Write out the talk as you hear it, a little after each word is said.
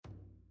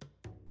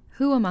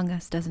Who among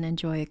us doesn't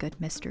enjoy a good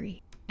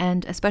mystery?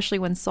 And especially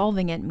when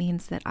solving it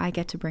means that I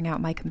get to bring out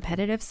my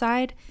competitive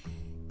side,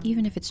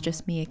 even if it's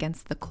just me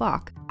against the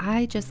clock.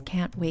 I just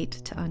can't wait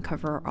to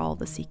uncover all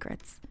the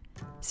secrets.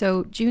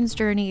 So June's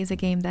Journey is a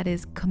game that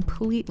is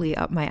completely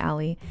up my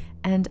alley,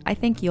 and I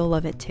think you'll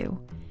love it too.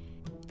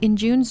 In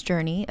June's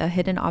Journey, a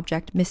hidden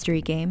object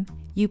mystery game,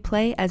 you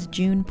play as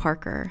June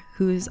Parker,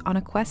 who's on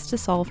a quest to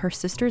solve her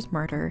sister's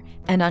murder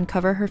and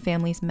uncover her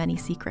family's many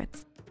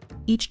secrets.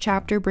 Each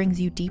chapter brings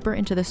you deeper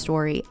into the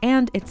story,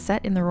 and it's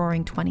set in the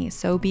Roaring '20s,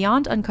 so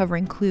beyond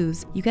uncovering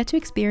clues, you get to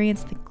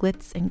experience the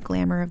glitz and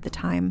glamour of the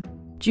time.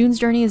 June's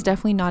Journey is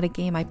definitely not a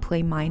game I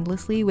play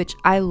mindlessly, which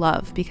I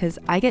love because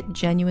I get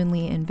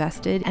genuinely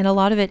invested, and a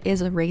lot of it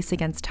is a race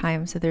against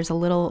time, so there's a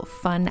little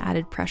fun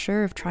added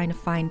pressure of trying to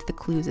find the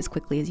clues as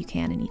quickly as you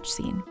can in each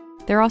scene.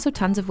 There are also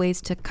tons of ways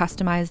to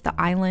customize the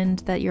island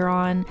that you're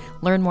on,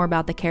 learn more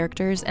about the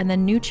characters, and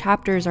then new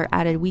chapters are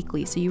added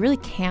weekly, so you really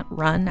can't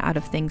run out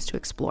of things to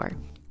explore.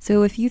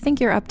 So if you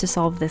think you're up to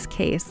solve this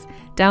case,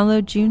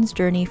 download June's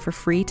Journey for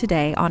free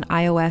today on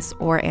iOS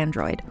or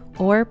Android,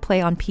 or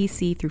play on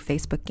PC through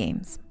Facebook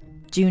Games.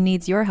 June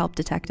needs your help,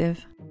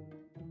 detective.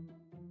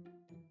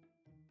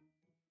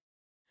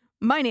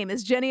 My name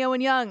is Jenny Owen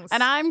Youngs.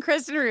 And I'm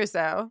Kristen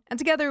Russo. And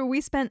together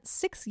we spent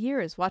 6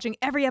 years watching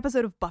every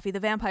episode of Buffy the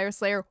Vampire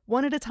Slayer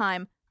one at a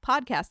time,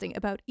 podcasting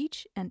about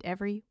each and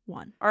every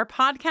one. Our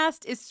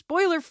podcast is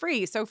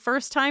spoiler-free, so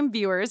first-time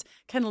viewers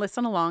can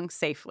listen along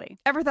safely.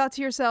 Ever thought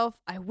to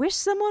yourself, I wish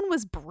someone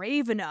was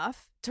brave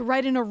enough to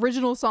write an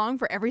original song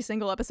for every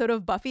single episode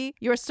of Buffy?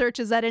 Your search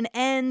is at an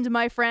end,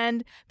 my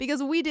friend,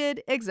 because we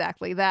did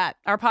exactly that.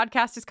 Our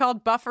podcast is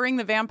called Buffering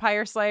the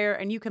Vampire Slayer,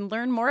 and you can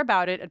learn more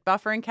about it at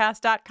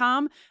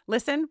bufferingcast.com.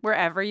 Listen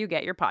wherever you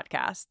get your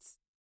podcasts.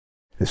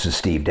 This is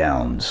Steve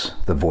Downs,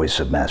 the voice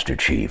of Master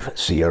Chief,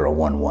 Sierra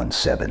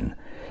 117,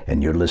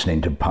 and you're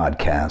listening to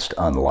Podcast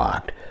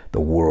Unlocked,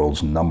 the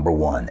world's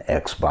 #1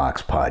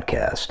 Xbox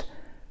podcast.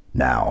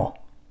 Now,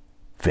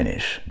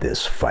 finish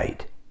this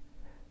fight.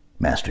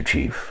 Master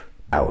Chief,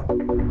 out.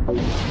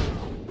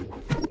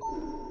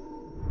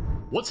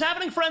 What's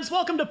happening, friends?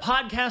 Welcome to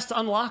Podcast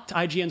Unlocked,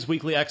 IGN's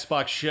weekly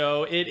Xbox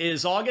show. It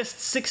is August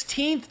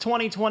 16th,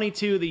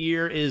 2022. The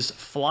year is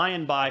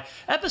flying by.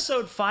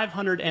 Episode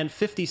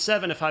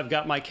 557, if I've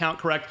got my count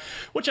correct,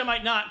 which I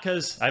might not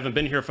because I haven't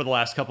been here for the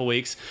last couple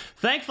weeks.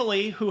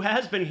 Thankfully, who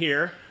has been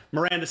here?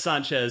 Miranda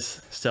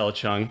Sanchez, Stella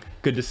Chung.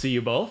 Good to see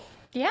you both.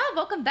 Yeah,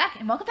 welcome back,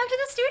 and welcome back to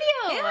the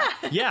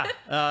studio. Yeah,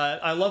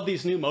 I love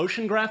these new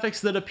motion graphics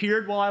that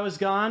appeared while I was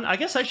gone. I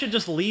guess I should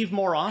just leave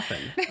more often.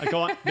 I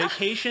go on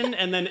vacation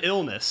and then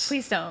illness.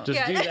 Please don't.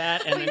 Just do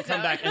that and then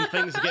come back and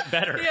things get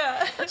better.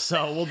 Yeah.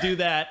 So we'll do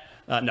that.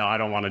 No, I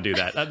don't want to do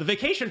that. The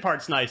vacation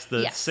part's nice.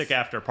 The sick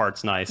after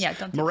part's nice. Yeah,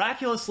 don't do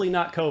Miraculously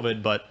not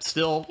COVID, but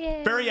still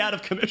very out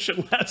of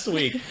commission last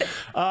week.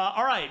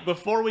 All right,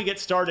 before we get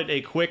started,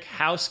 a quick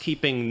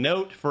housekeeping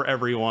note for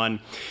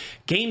everyone.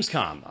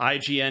 Gamescom.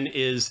 IGN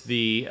is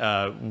the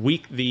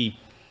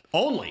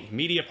only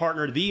media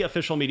partner, the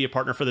official media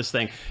partner for this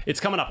thing.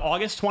 It's coming up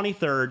August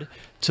 23rd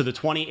to the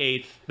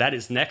 28th. That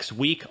is next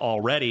week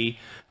already.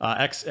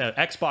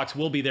 Xbox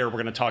will be there. We're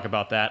going to talk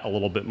about that a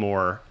little bit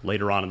more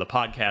later on in the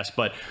podcast,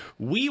 but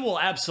we will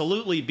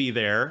absolutely be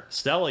there.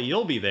 Stella,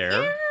 you'll be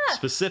there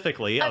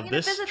specifically of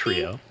this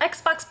trio. The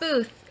Xbox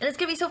booth, and it's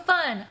going to be so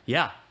fun.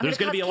 Yeah, there's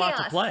going to be a lot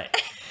to play.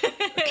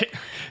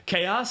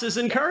 Chaos is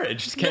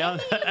encouraged.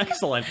 Chaos,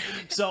 excellent.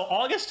 So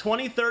August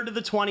 23rd to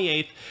the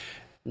 28th,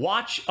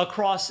 watch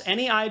across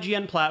any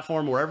IGN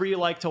platform, wherever you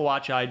like to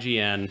watch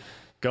IGN.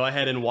 Go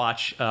ahead and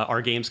watch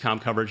our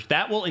Gamescom coverage.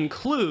 That will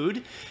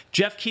include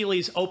Jeff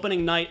Keighley's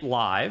opening night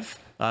live.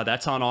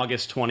 That's on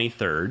August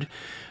 23rd.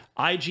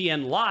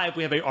 IGN Live,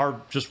 we have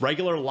our just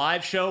regular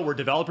live show where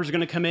developers are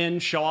going to come in,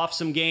 show off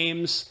some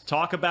games,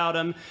 talk about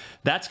them.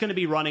 That's going to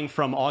be running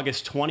from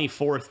August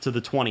 24th to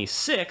the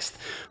 26th.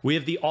 We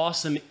have the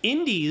Awesome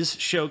Indies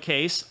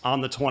Showcase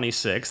on the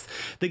 26th,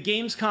 the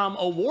Gamescom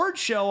Award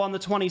Show on the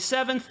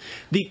 27th,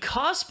 the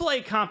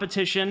Cosplay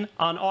Competition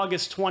on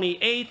August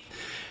 28th,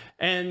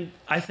 and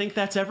I think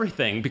that's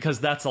everything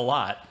because that's a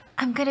lot.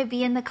 I'm going to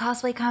be in the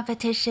cosplay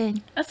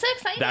competition. That's so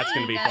exciting. That's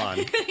going to be fun.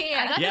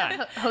 I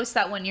got to host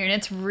that one year, and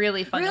it's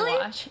really fun to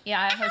watch.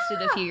 Yeah, I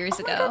hosted a few years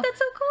ago. Oh my God, that's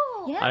so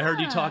cool. Yeah. I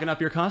heard you talking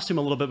up your costume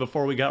a little bit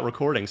before we got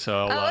recording,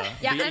 so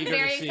yeah, be I'm eager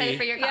very to see. excited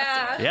for your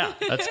costume. Yeah,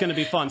 that's going to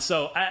be fun.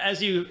 So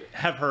as you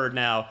have heard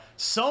now,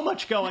 so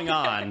much going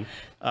on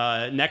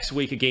next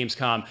week at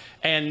Gamescom,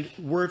 and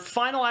we're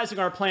finalizing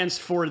our plans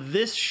for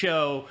this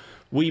show.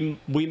 We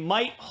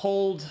might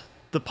hold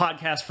the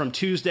podcast from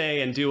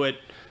Tuesday and do it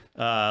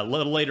a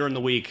little later in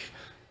the week.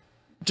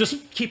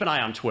 Just keep an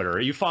eye on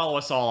Twitter. You follow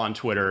us all on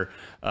Twitter.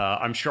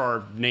 I'm sure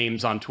our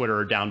names on Twitter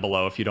are down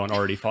below if you don't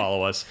already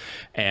follow us.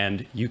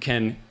 And you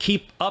can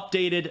keep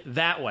updated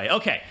that way.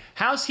 Okay,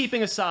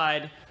 housekeeping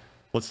aside,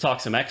 let's talk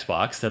some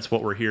Xbox. That's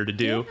what we're here to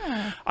do.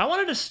 Yeah. I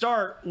wanted to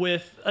start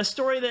with a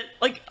story that,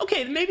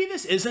 okay, maybe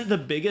this isn't the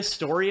biggest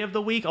story of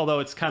the week, although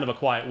it's kind of a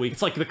quiet week.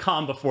 It's like the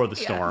calm before the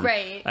storm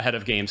ahead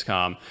of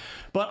Gamescom.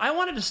 But I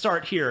wanted to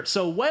start here.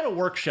 So Weta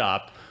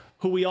Workshop,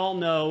 who we all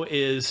know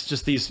is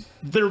just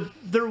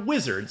they're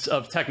wizards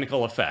of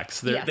technical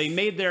effects. They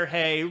made their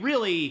hay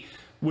really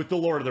with the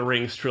Lord of the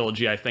Rings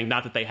trilogy, I think.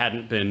 Not that they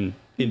hadn't been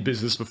in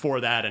business before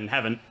that and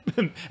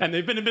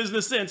they've been in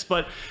business since,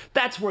 but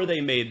that's where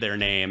they made their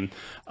name.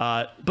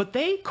 But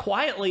they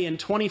quietly in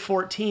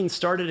 2014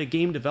 started a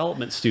game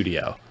development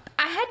studio.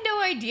 I had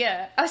no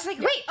idea. I was like,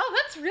 wait,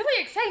 that's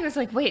really exciting. I was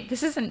like, wait,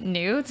 this isn't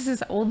new. This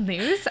is old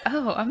news.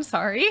 Oh, I'm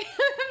sorry.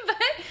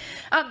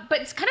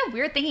 But it's kind of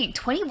weird thinking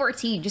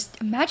 2014,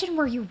 just imagine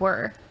where you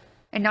were.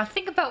 And now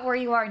think about where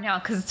you are now,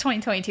 because it's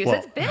 2022, so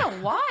it's been a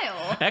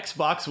while.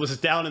 Xbox was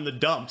down in the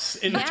dumps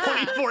in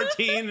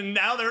 2014, and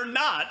now they're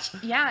not.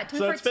 Yeah, 2014.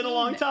 So it's been a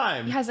long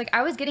time. Yeah,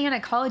 I was getting out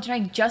of college,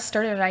 and I just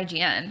started at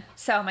IGN.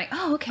 So I'm like,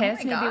 oh, okay,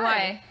 that's maybe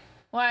why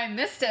I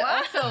missed it.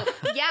 Wow. Also,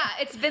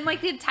 it's been like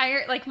the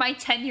entire, my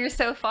tenure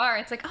so far.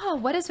 It's like, oh,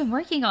 what has been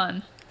working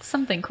on?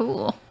 Something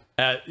cool.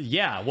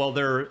 Well,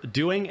 they're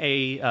doing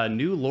a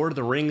new Lord of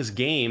the Rings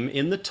game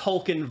in the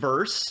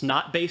Tolkien-verse,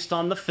 not based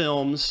on the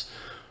films,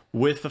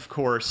 with, of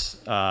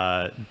course,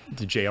 the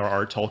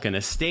J.R.R. Tolkien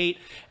estate.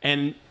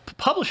 And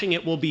publishing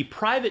it will be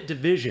Private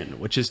Division,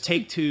 which is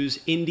Take-Two's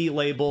indie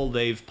label.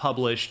 They've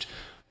published,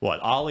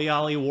 Ollie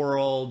Ollie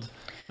World.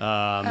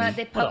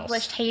 They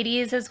published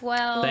Hades as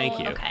well. Thank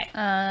you. Okay.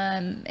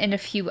 And a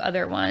few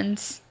other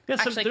ones. Yeah,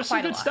 there's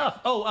some good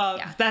stuff.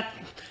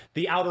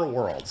 The Outer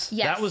Worlds.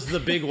 Yes. That was the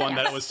big one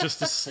that was just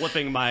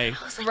slipping my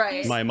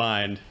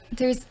mind.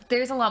 There's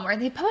a lot more.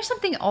 They published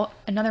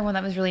another one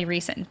that was really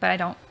recent, but I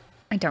don't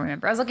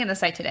remember. I was looking at the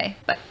site today,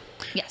 but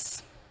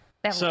yes.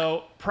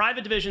 So,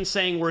 Private Division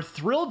saying, we're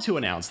thrilled to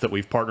announce that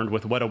we've partnered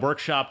with Weta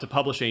Workshop to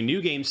publish a new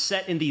game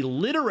set in the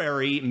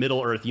literary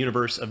Middle-earth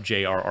universe of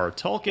J.R.R.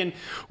 Tolkien.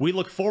 We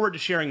look forward to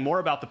sharing more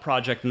about the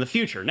project in the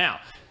future. Now,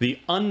 the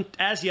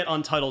as yet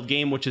untitled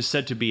game, which is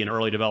said to be in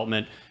early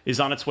development, is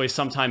on its way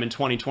sometime in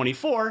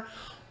 2024.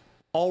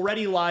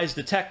 Already lies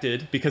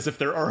detected, because if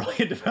they're early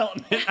in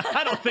development,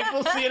 I don't think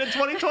we'll see it in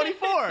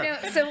 2024. No,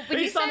 so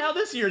based on how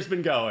this year's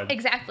been going.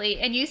 Exactly.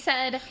 And you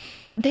said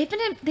they've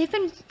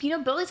been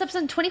building this up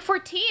since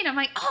 2014. I'm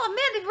like, oh man,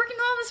 they've been working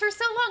on all this for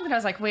so long. And I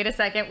was like, wait a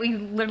second, we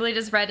literally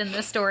just read in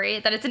this story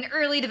that it's an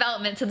early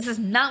development, so this is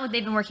not what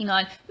they've been working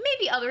on.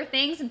 Maybe other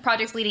things and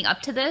projects leading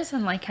up to this,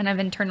 and kind of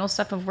internal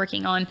stuff of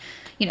working on,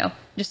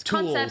 just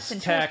tools, concepts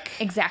and tech,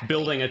 exactly,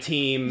 building a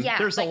team. Yeah,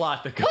 there's a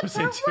lot that goes into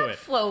it. What's our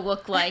workflow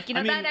look like?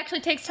 That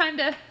actually takes time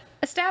to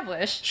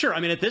establish. Sure. I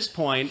mean, at this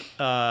point,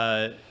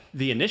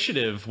 the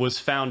initiative was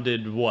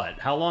founded,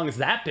 how long has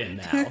that been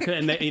now?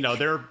 And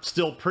they're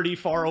still pretty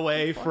far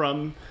away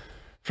from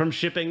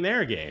shipping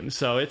their game.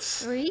 So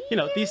it's, 3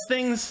 these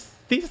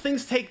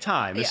things take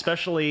time,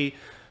 especially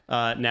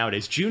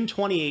nowadays. June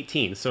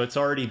 2018. So it's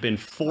already been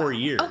 4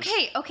 years.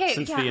 Okay.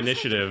 Since the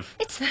initiative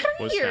it's 3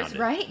 was years, founded.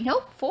 right?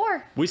 Nope,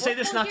 4. We say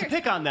this not to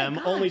pick on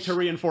them, only to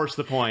reinforce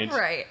the point.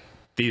 Right.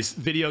 These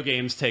video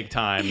games take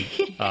time,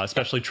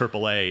 especially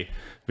AAA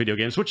video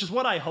games, which is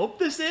what I hope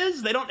this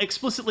is. They don't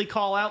explicitly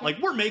call out,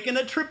 we're making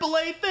a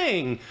AAA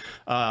thing,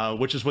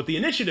 which is what the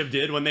initiative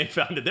did when they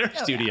founded their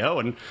studio,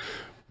 and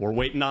we're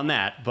waiting on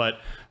that.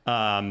 But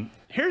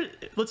here,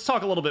 let's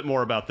talk a little bit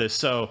more about this.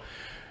 So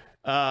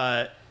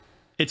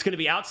it's going to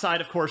be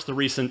outside, of course, the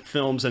recent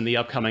films and the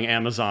upcoming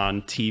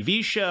Amazon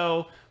TV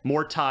show,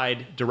 more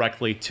tied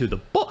directly to the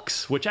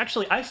books, which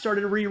actually I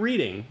started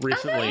rereading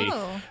recently.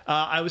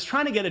 I was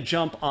trying to get a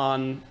jump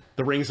on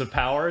The Rings of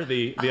Power,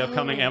 the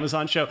upcoming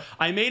Amazon show.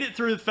 I made it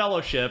through the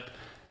Fellowship,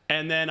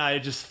 and then I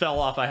just fell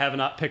off. I have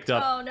not picked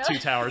up Two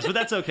Towers, but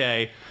that's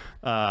okay.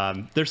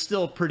 They're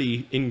still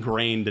pretty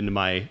ingrained into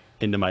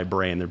my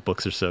brain. Their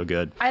books are so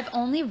good. I've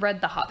only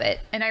read The Hobbit,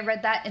 and I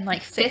read that in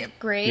 5th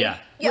grade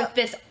with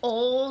this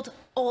old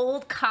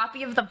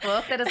copy of the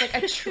book that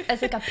is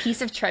as a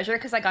piece of treasure,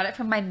 because I got it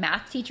from my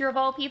math teacher of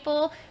all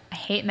people. I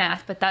hate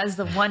math, but that is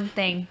the one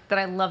thing that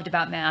I loved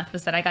about math,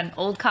 was that I got an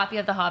old copy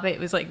of The Hobbit. It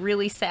was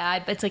really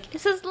sad, but it's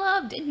this is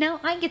loved, and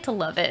now I get to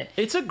love it.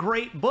 It's a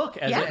great book,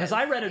 because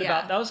I read it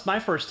that was my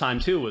first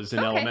time too, was in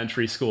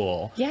elementary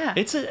school. Yeah,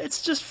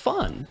 it's just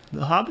fun.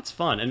 The Hobbit's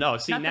fun, and now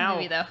the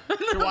movie, though.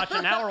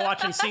 we're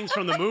watching scenes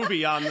from the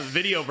movie on the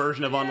video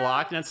version of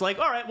Unlocked, and it's all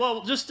right,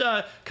 well, just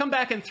come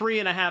back in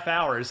 3.5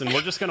 hours, and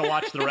we're just gonna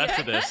watch the rest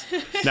of this.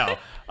 No,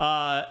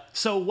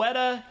 so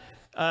Weta.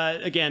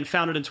 Again,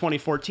 founded in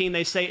 2014,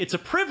 they say it's a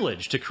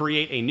privilege to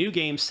create a new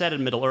game set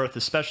in Middle-earth,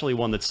 especially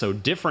one that's so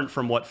different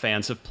from what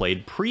fans have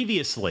played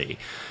previously.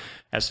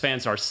 As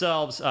fans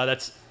ourselves,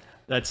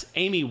 that's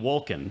Amy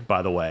Wolkin,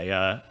 by the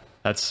way.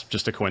 That's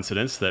just a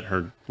coincidence that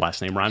her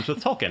last name rhymes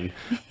with Tolkien.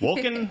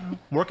 Wolkin,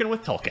 working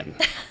with Tolkien.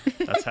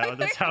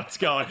 That's how it's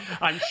going.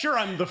 I'm sure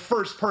I'm the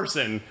first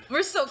person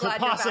We're so glad to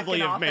possibly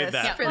you're back have in made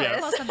that. For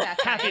this. Welcome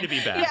back. Happy to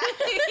be back.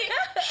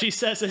 She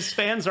says, as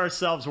fans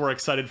ourselves, we're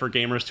excited for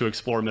gamers to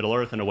explore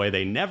Middle-earth in a way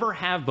they never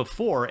have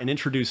before and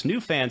introduce new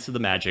fans to the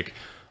magic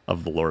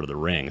of the Lord of the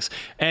Rings.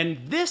 And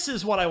this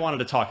is what I wanted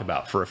to talk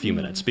about for a few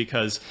minutes,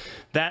 because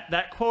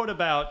that quote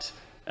about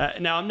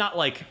now I'm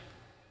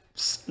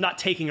not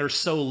taking her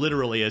so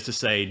literally as to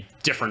say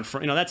different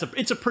from,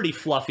 it's a pretty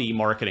fluffy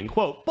marketing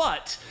quote,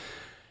 but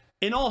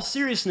in all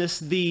seriousness,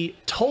 the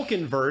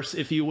Tolkienverse,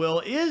 if you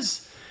will,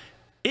 is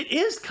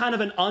kind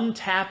of an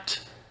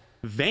untapped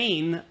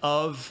vein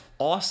of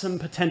awesome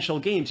potential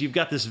games. You've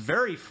got this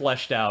very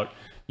fleshed out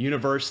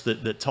universe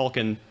that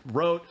Tolkien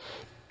wrote.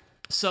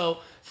 So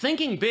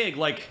thinking big,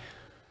 like,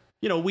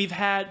 you know,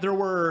 there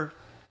were,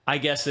 I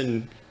guess,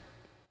 in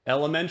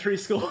elementary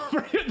school,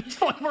 do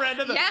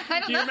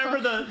you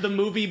remember the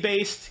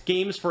movie-based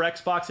games for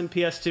Xbox and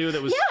PS2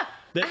 that was... Yeah,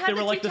 they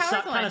were like the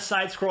kind of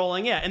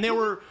side-scrolling, and they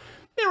were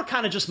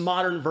kind of just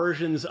modern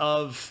versions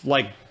of,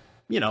 like,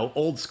 you know,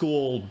 old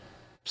school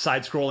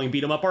side-scrolling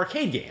beat-em-up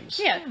arcade games.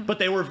 Yeah. But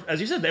they were,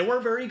 as you said, they were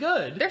very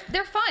good.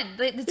 They're fun.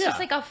 It's just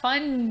like a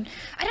fun...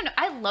 I don't know.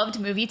 I loved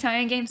movie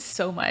tie-in games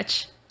so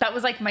much. That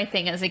was like my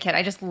thing as a kid.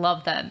 I just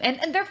love them.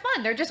 And they're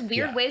fun. They're just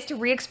weird ways to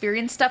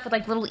re-experience stuff with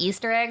like little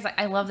Easter eggs.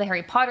 I love the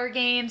Harry Potter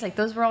games. Like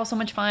those were all so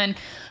much fun.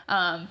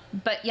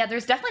 But yeah,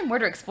 there's definitely more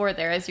to explore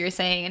there, as you're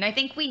saying. And I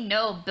think we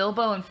know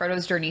Bilbo and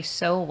Frodo's journey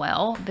so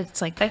well. But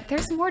it's like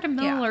there's more to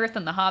Middle Earth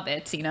than the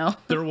Hobbits, you know?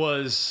 There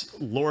was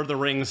Lord of the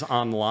Rings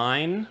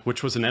Online,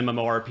 which was an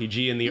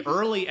MMORPG in the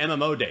early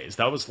MMO days.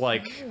 That was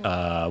like,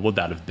 would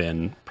that have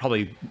been?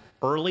 Probably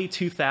early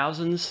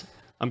 2000s.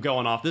 I'm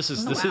going off. This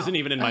isn't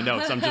even in my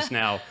notes. I'm just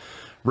now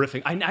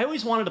riffing. I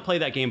always wanted to play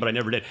that game, but I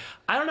never did.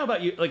 I don't know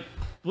about you. Like,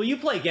 well, you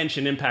play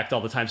Genshin Impact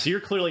all the time, so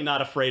you're clearly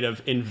not afraid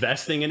of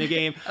investing in a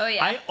game. Oh,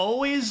 yeah. I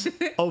always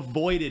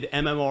avoided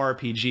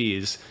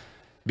MMORPGs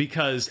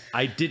because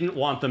I didn't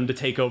want them to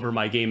take over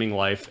my gaming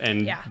life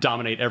and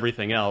dominate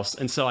everything else.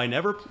 And so I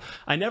never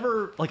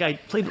like, I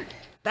played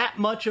that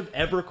much of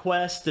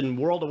EverQuest and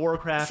World of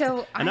Warcraft,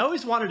 and I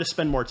always wanted to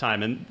spend more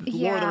time, and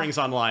Lord of the Rings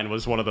Online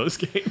was one of those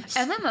games.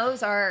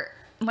 MMOs are...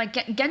 Like,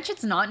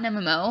 Genshin's not an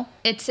MMO.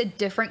 It's a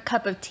different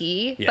cup of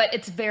tea, but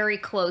it's very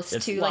close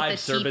to, like,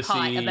 the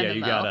teapot of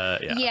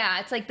MMO. Yeah,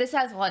 it's like, this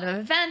has a lot of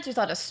events, there's a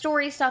lot of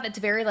story stuff. It's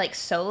very, like,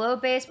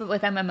 solo-based, but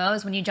with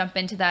MMOs, when you jump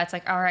into that, it's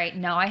like, all right,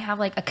 now I have,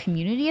 like, a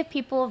community of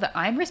people that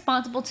I'm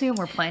responsible to, and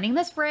we're planning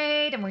this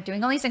raid, and we're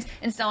doing all these things.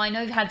 And so I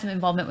know you've had some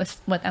involvement with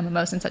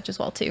MMOs and such as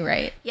well, too,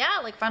 right? Yeah,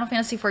 like Final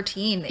Fantasy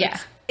XIV. Yeah.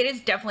 It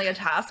is definitely a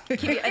task.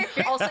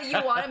 Also, you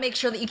want to make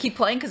sure that you keep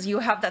playing because you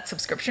have that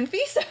subscription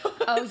fee. So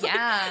there's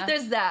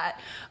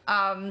that.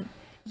 I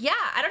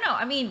don't know.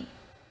 I mean,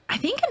 I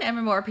think an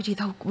MMORPG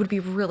though would be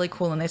really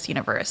cool in this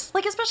universe.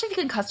 Like, especially if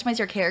you can customize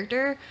your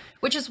character,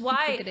 which is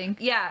why,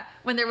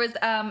 when there was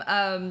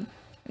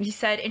you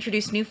said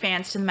introduce new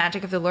fans to the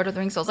magic of the Lord of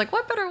the Rings. So I was like,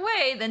 what better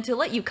way than to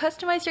let you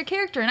customize your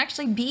character and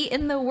actually be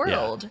in the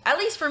world? At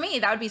least for me,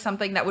 that would be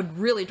something that would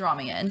really draw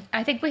me in.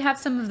 I think we have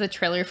some of the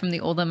trailer from the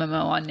old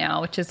MMO on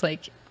now, which is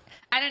like,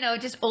 I don't know,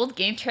 just old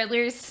game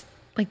trailers.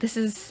 Like, this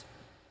is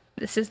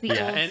the old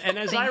and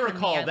as I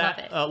recall,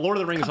 that Lord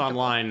of the Rings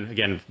Online,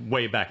 again,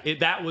 way back,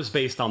 that was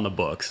based on the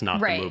books,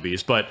 not the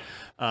movies. But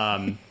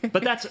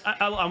that's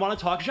I want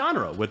to talk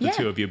genre with the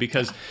two of you,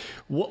 because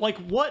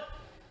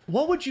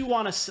what would you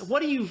want to?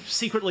 What do you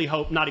secretly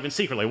hope? Not even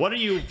secretly. What are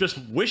you just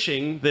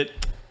wishing that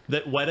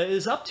Weta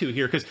is up to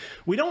here? Because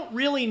we don't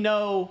really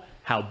know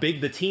how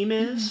big the team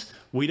is.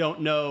 We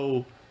don't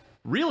know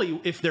really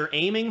if they're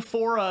aiming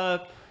for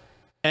an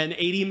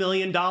 $80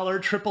 million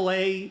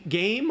AAA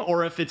game,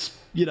 or if it's,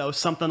 you know,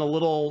 something a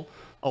little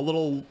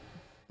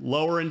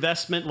lower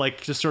investment,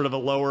 like just sort of a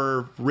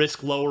lower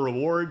risk, lower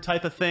reward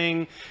type of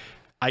thing.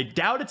 I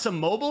doubt it's a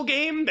mobile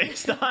game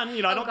based on,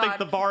 you know, I don't think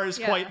the bar is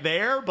quite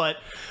there, but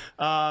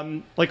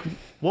like,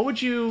 what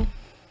would you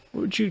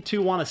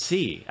two want to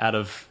see out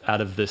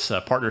of this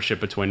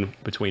partnership between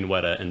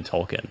Weta and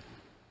Tolkien?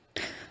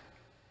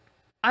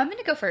 I'm going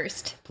to go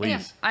first.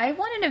 Please. I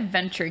want an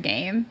adventure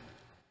game.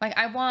 Like,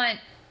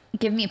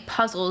 give me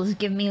puzzles,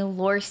 give me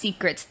lore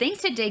secrets, things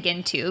to dig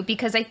into,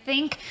 because I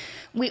think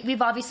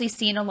we've obviously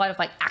seen a lot of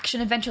like action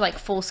adventure, like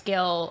Full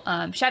Scale,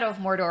 Shadow of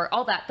Mordor,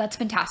 all that. That's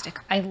fantastic.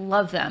 I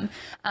love them.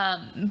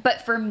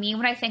 But for me,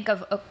 when I think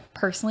of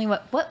personally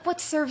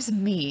what serves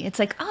me, it's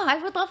like, I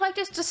would love like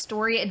just a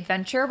story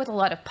adventure with a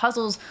lot of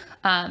puzzles.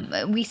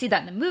 We see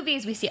that in the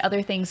movies, we see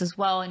other things as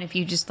well. And if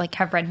you just like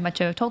have read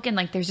much of Tolkien,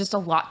 like there's just a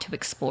lot to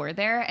explore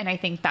there. And I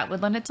think that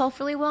would lend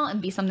itself really well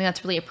and be something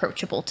that's really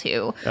approachable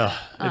too.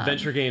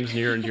 Adventure games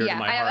near and dear to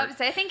my heart. I would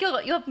say, I think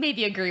you'll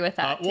maybe agree with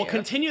that. We'll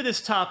continue this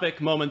topic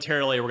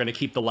momentarily. We're going to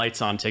keep the lights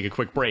on, take a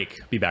quick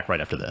break. Be back right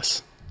after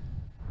this.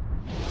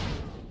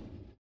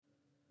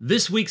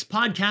 This week's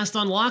Podcast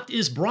Unlocked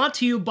is brought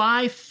to you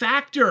by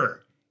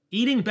Factor.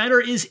 Eating better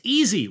is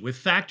easy with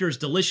Factor's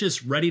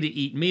delicious,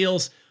 ready-to-eat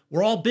meals.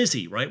 We're all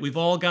busy, right? We've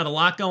all got a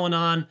lot going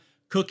on.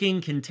 Cooking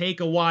can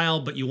take a while,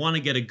 but you want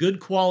to get a good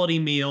quality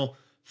meal.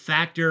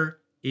 Factor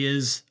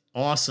is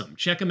awesome.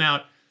 Check them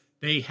out.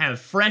 They have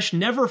fresh,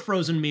 never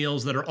frozen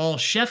meals that are all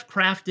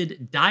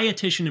chef-crafted,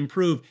 dietitian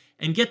improved.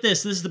 And get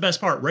this is the best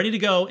part, ready to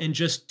go in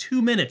just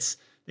 2 minutes.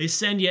 They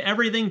send you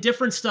everything,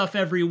 different stuff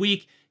every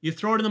week. You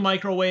throw it in the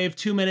microwave,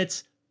 2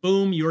 minutes,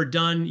 boom, you're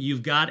done.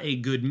 You've got a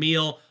good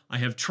meal. I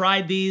have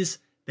tried these.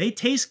 They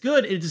taste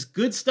good. It is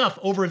good stuff.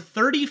 Over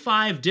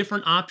 35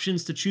 different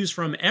options to choose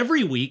from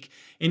every week,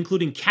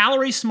 including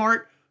Calorie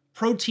Smart,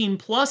 Protein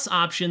Plus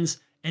options,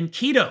 and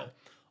Keto.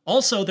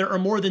 Also, there are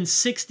more than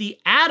 60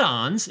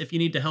 add-ons if you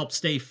need to help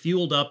stay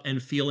fueled up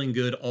and feeling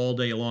good all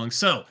day long.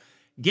 So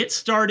get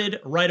started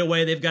right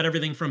away. They've got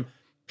everything from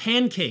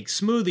pancakes,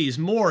 smoothies,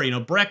 more,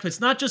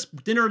 breakfast, not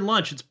just dinner and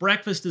lunch, it's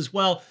breakfast as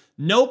well.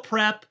 No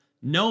prep,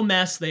 no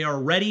mess. They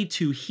are ready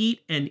to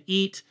heat and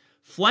eat,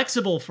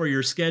 flexible for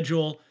your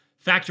schedule.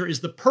 Factor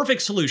is the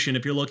perfect solution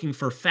if you're looking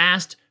for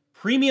fast,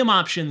 premium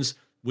options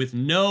with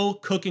no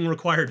cooking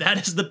required.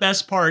 That is the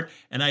best part.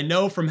 And I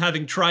know from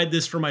having tried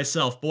this for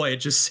myself, boy, it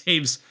just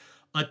saves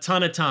a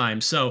ton of time.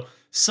 So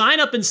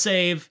sign up and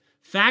save.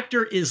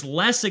 Factor is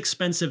less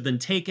expensive than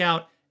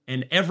takeout,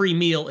 and every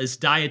meal is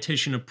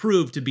dietitian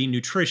approved to be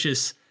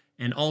nutritious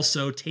and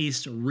also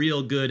taste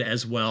real good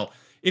as well.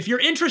 If you're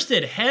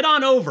interested, head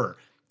on over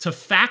to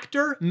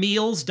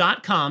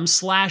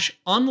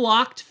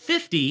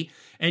factormeals.com/unlocked50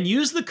 and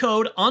use the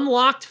code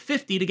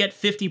unlocked50 to get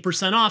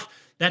 50% off.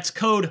 That's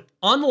code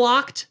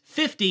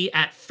unlocked50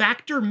 at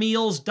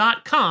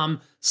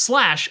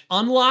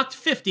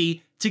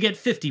factormeals.com/unlocked50 to get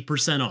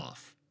 50%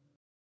 off.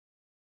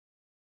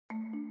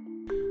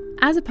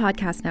 As a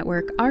podcast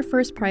network, our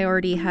first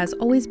priority has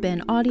always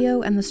been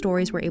audio and the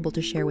stories we're able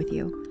to share with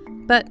you.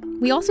 But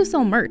we also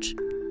sell merch,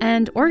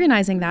 and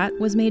organizing that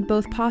was made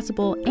both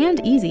possible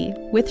and easy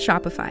with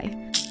Shopify.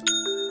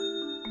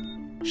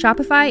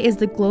 Shopify is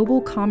the global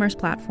commerce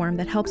platform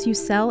that helps you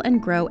sell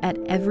and grow at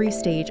every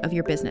stage of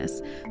your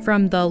business,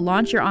 from the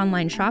launch your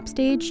online shop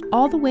stage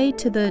all the way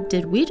to the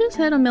did we just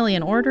hit 1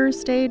 million orders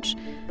stage.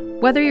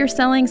 Whether you're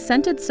selling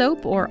scented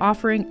soap or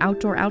offering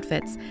outdoor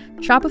outfits,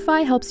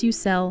 Shopify helps you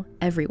sell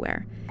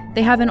everywhere.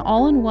 They have an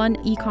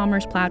all-in-one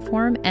e-commerce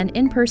platform and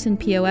in-person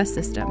POS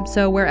system,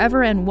 so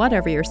wherever and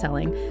whatever you're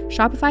selling,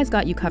 Shopify's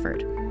got you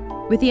covered.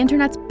 With the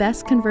internet's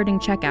best converting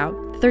checkout,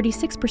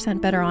 36%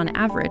 better on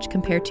average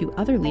compared to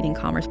other leading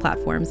commerce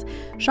platforms,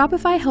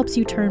 Shopify helps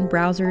you turn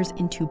browsers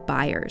into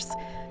buyers.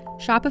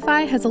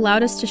 Shopify has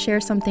allowed us to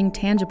share something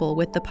tangible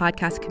with the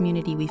podcast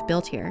community we've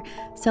built here,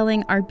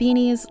 selling our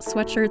beanies,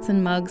 sweatshirts,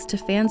 and mugs to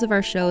fans of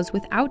our shows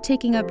without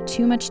taking up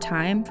too much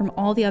time from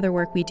all the other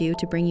work we do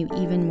to bring you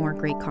even more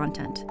great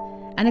content.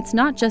 And it's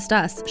not just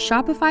us.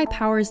 Shopify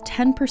powers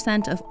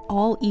 10% of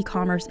all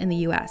e-commerce in the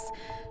US.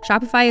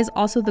 Shopify is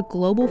also the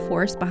global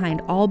force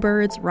behind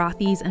Allbirds,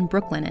 Rothy's, and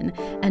Brooklinen,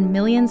 and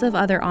millions of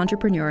other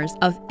entrepreneurs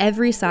of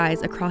every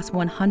size across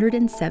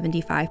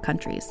 175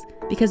 countries.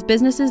 Because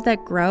businesses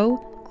that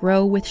grow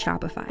with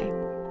Shopify.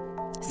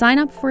 Sign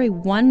up for a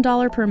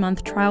 $1 per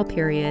month trial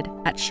period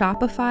at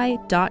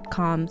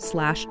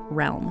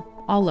shopify.com/realm,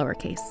 all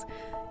lowercase.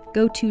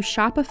 Go to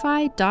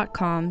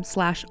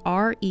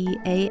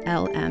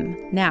shopify.com/REALM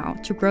now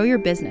to grow your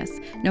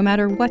business, no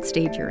matter what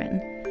stage you're in.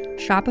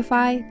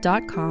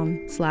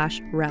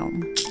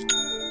 Shopify.com/realm.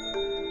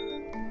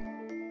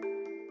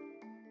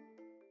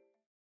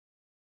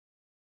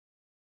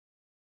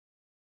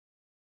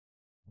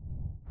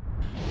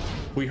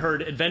 We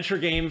heard adventure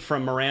game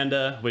from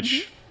Miranda,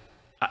 which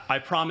I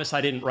promise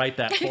I didn't write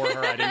that for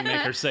her. I didn't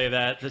make her say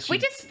that. We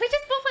just both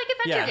like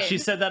adventure games. She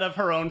said that of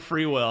her own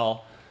free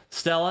will.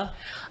 Stella?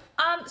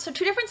 So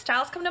 2 different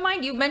styles come to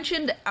mind. You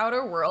mentioned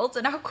Outer Worlds,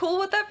 and how cool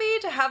would that be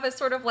to have a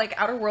sort of like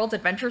Outer Worlds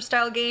adventure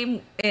style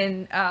game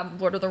in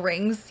Lord of the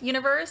Rings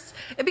universe?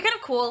 It'd be kind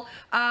of cool,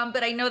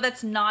 but I know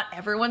that's not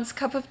everyone's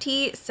cup of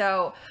tea.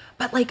 So,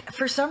 but like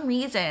for some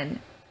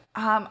reason,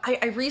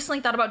 I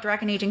recently thought about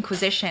Dragon Age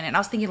Inquisition, and I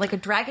was thinking like a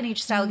Dragon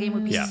Age style game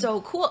would be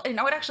so cool, and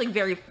I would actually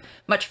very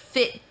much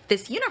fit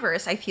this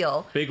universe, I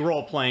feel. Big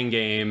role-playing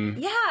game.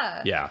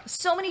 Yeah.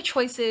 So many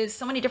choices,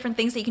 so many different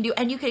things that you can do,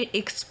 and you could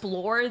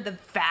explore the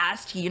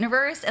vast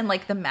universe and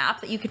like the map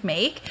that you could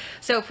make.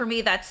 So for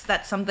me, that's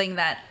something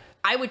that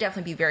I would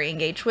definitely be very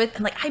engaged with.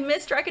 And like, I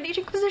miss Dragon Age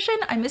Inquisition.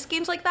 I miss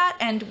games like that,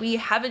 and we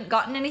haven't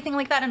gotten anything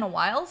like that in a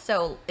while.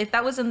 So if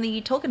that was in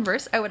the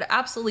Tolkienverse, I would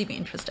absolutely be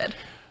interested.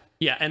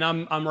 Yeah, and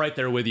I'm right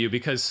there with you,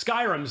 because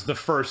Skyrim's the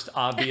first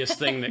obvious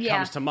thing that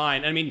comes to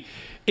mind. I mean,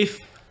 if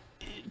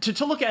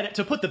to look at it,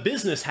 to put the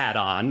business hat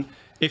on,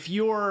 if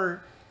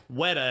you're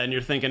Weta and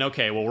you're thinking,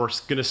 okay, well, we're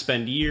going to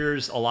spend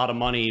years, a lot of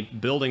money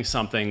building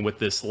something with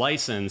this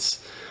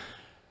license,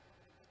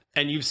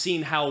 and you've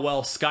seen how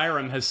well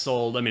Skyrim has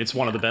sold. I mean, it's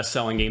one of the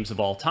best-selling games of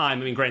all time.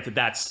 I mean, granted,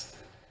 that's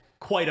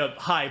quite a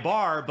high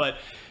bar, but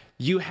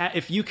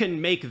if you can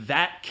make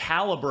that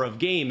caliber of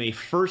game a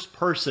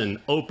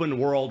first-person,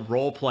 open-world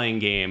role-playing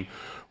game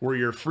where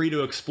you're free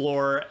to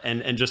explore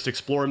and just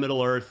explore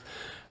Middle-earth,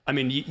 I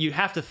mean, you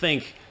have to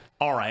think,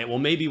 all right, well,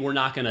 maybe we're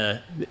not going to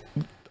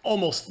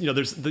almost, you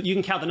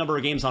can count the number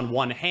of games on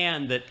one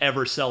hand that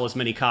ever sell as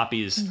many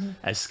copies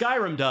as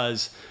Skyrim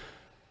does.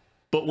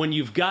 But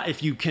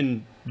if you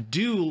can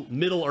do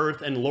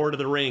Middle-earth and Lord of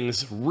the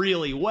Rings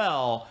really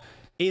well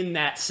in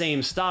that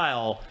same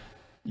style,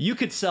 you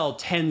could sell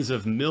tens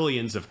of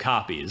millions of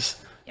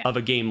copies of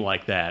a game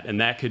like that,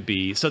 and that could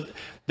be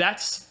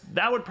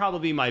that would probably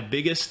be my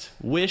biggest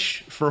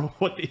wish for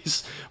what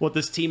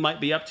this team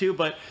might be up to.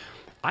 But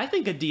I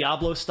think a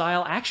Diablo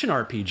style action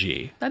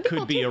RPG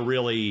could be a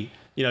really,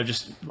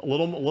 just a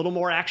little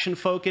more action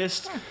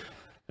focused.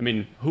 I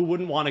mean, who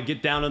wouldn't want to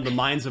get down in the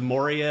mines of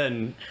Moria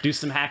and do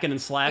some hacking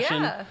and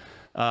slashing?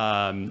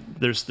 Yeah.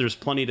 There's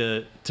plenty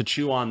to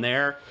chew on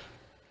there.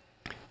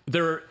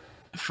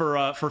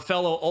 For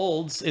fellow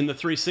olds in the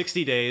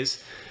 360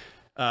 days,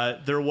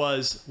 there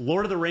was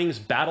Lord of the Rings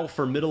Battle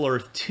for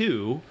Middle-earth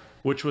 2,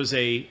 which was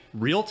a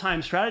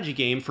real-time strategy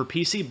game for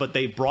PC, but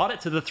they brought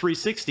it to the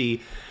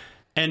 360,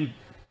 and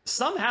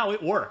somehow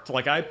it worked.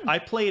 Like, I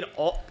played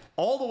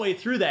all the way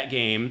through that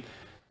game.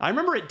 I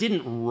remember it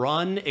didn't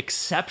run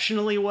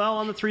exceptionally well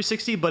on the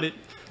 360, but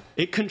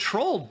it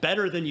controlled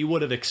better than you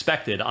would have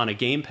expected on a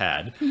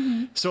gamepad.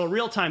 Mm-hmm. So a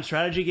real-time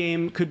strategy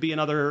game could be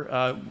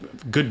another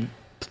good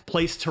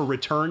place to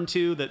return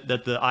to that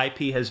the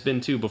IP has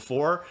been to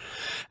before.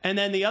 And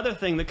then the other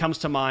thing that comes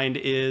to mind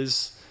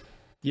is,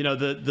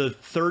 the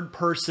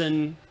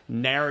third-person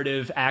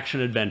narrative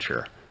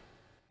action-adventure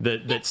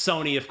that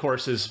Sony, of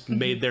course, has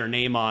made their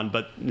name on,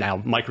 but now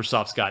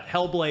Microsoft's got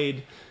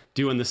Hellblade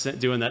doing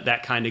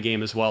that kind of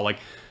game as well. Like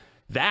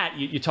that,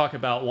 you talk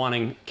about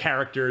wanting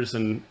characters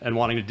and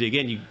wanting to dig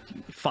in. You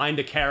find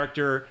a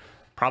character,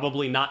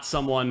 probably not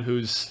someone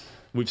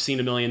we've seen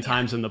a million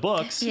times in the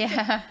books,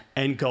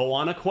 and go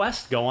on a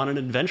quest, go on an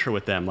adventure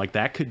with them. Like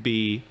that could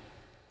be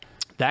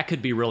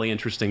really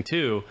interesting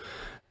too.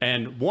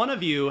 And one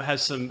of you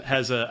has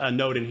a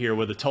note in here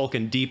with a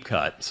Tolkien deep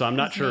cut. So I'm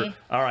not sure. Me.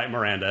 All right,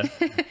 Miranda,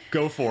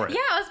 go for it. Yeah,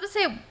 I was going to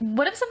say,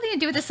 what if something to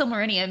do with the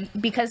Silmarillion?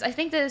 Because I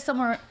think the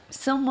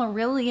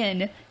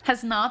Silmarillion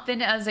has not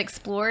been as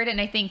explored, and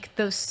I think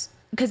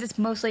because it's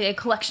mostly a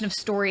collection of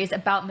stories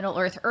about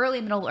Middle-earth, early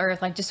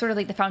Middle-earth, like just sort of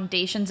like the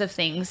foundations of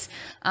things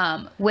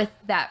with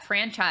that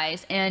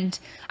franchise. And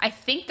I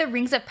think the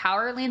Rings of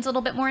Power leans a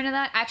little bit more into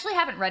that. I actually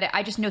haven't read it.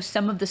 I just know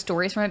some of the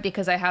stories from it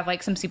because I have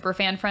like some super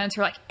fan friends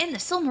who are like, in the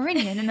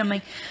Silmarillion. And I'm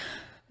like,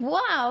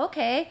 wow,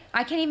 okay.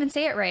 I can't even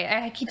say it right.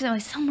 I keep saying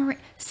like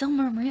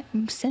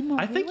Silmarillion.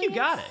 I think you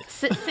got it.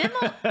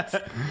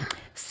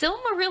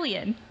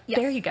 Silmarillion. Yes.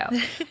 There you go.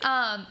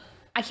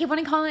 I keep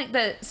wanting to call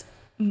it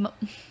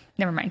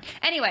never mind.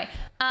 Anyway,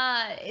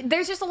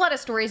 there's just a lot of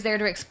stories there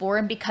to explore,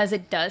 and because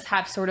it does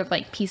have sort of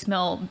like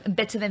piecemeal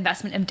bits of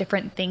investment of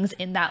different things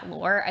in that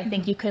lore, I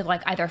think you could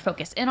like either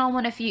focus in on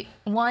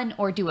one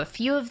or do a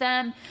few of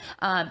them.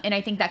 And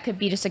I think that could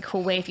be just a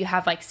cool way if you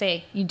have like,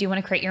 say, you do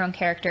want to create your own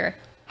character,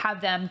 have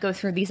them go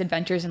through these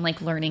adventures and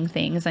like learning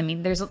things. I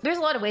mean, there's a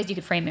lot of ways you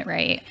could frame it,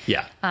 right?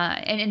 Yeah.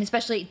 And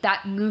especially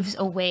that moves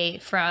away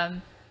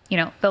from,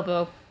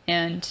 Bilbo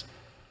and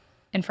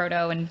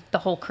Frodo and the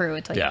whole crew.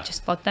 It's like,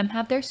 just let them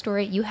have their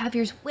story. You have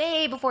yours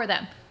way before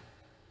them.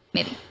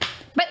 Maybe.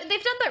 But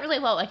they've done that really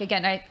well. Like,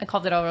 again, I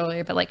called it out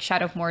earlier, but like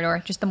Shadow of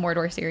Mordor, just the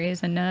Mordor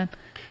series, and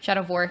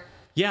Shadow of War.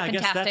 Yeah,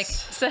 fantastic. I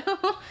guess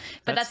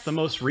that's the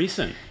most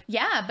recent.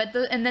 Yeah, but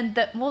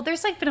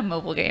there's like been a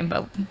mobile game,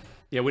 but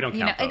yeah, we don't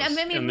count those.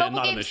 I mean,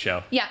 mobile games, on this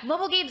show. Yeah,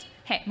 mobile games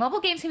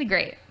can be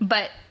great,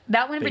 but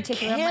that one in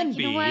particular, I'm like,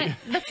 you know what?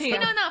 That's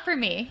not for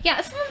me.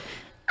 Yeah,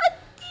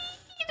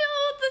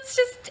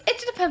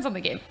 it depends on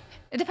the game.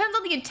 It depends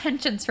on the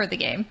intentions for the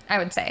game, I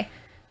would say.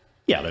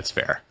 Yeah, that's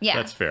fair. Yeah.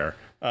 That's fair.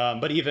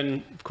 But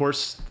even, of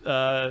course,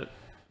 the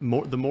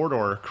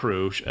Mordor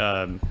crew,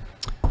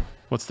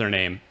 what's their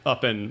name?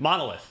 Up in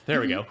Monolith.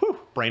 There we go. Whew,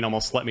 Brain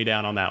almost let me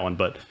down on that one,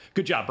 but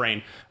good job,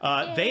 Brain.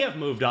 They have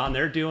moved on.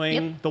 They're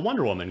doing the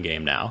Wonder Woman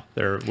game now.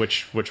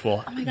 Which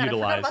will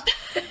utilize.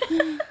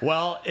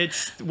 Well,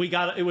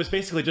 it was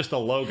basically just a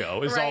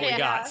logo is all we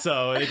got.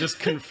 So it just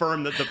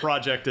confirmed that the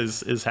project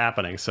is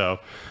happening. So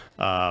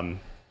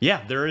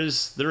there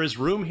is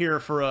room here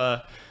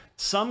for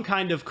some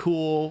kind of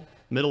cool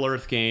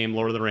Middle-earth game,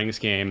 Lord of the Rings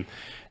game,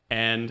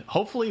 and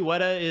hopefully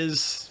Weta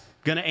is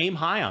going to aim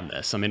high on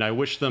this. I mean, I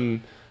wish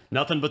them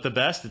nothing but the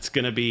best. It's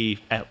going to be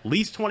at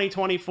least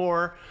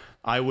 2024.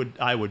 I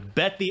would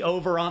bet the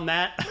over on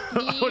that.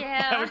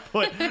 Yeah.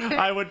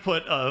 I would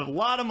put a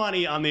lot of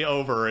money on the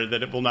over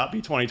that it will not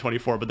be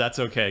 2024, but that's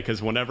okay,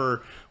 because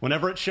whenever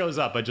it shows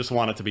up, I just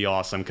want it to be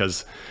awesome,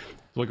 because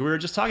like we were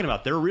just talking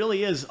about, there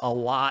really is a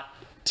lot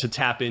to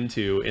tap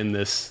into in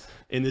this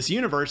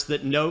universe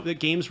that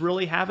games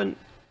really haven't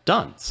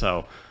done.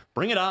 So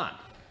bring it on.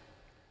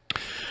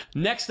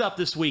 Next up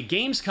this week,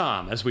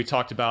 Gamescom, as we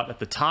talked about at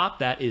the top,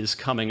 that is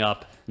coming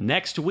up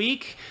next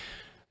week.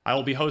 I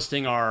will be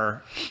hosting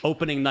our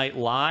opening night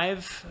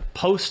live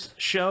post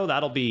show.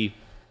 That'll be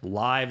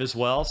live as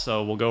well.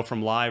 So we'll go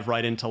from live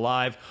right into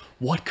live.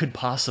 What could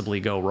possibly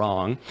go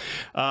wrong?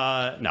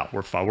 No,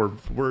 we're fine.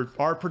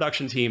 Our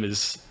production team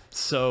is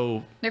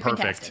they're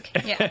perfect.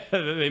 Fantastic. Yeah.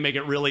 They make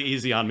it really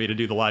easy on me to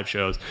do the live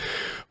shows.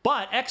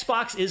 But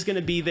Xbox is going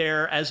to be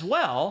there as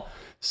well.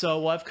 So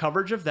we'll have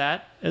coverage of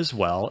that as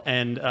well.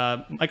 And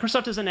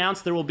Microsoft has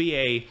announced there will be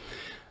a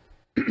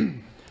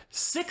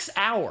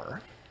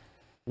 6-hour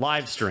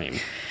live stream.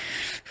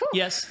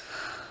 Yes,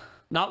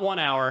 not 1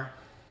 hour,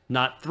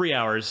 not 3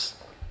 hours,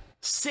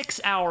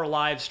 6-hour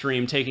live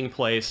stream taking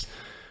place.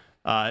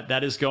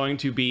 That is going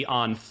to be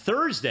on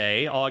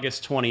Thursday,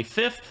 August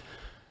 25th.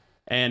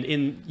 And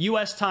in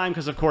U.S. time,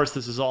 because of course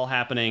this is all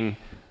happening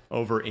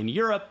over in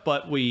Europe,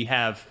 but we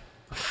have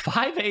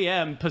 5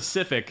 a.m.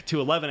 Pacific to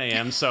 11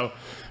 a.m. So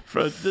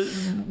for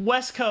the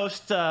West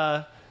Coast,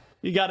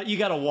 you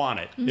gotta want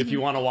it if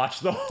you want to watch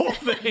the whole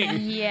thing.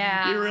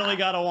 Yeah. You really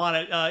gotta want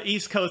it.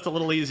 East Coast a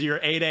little easier,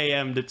 8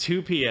 a.m. to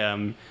 2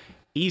 p.m.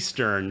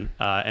 Eastern,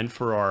 and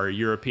for our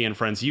European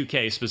friends,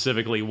 UK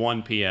specifically,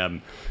 1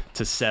 p.m.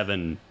 to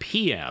 7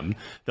 p.m.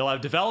 They'll have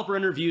developer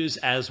interviews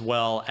as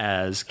well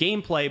as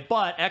gameplay,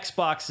 but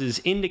Xbox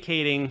is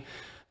indicating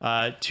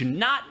to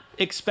not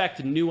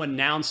expect new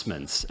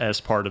announcements as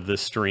part of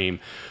this stream.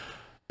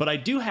 But I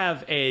do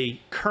have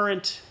a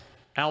current,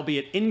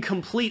 albeit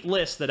incomplete,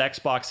 list that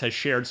Xbox has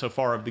shared so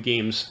far of the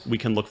games we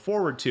can look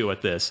forward to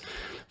at this.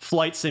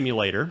 Flight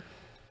Simulator,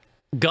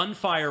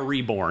 Gunfire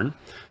Reborn,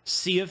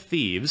 Sea of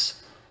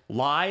Thieves,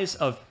 Lies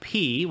of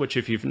P, which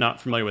if you're not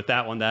familiar with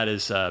that one, that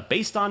is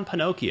based on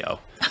Pinocchio.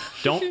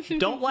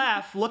 Don't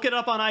laugh. Look it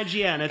up on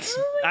IGN. It's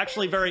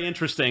actually very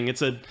interesting.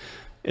 It's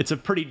a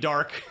pretty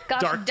dark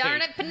darn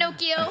take. it,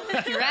 Pinocchio.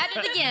 You're at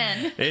it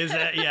again.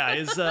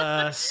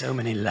 Is so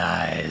many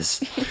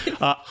lies.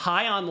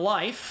 High on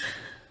Life,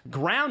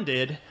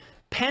 Grounded,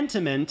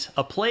 Pentiment,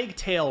 A Plague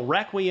Tale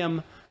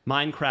Requiem,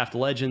 Minecraft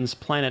Legends,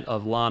 Planet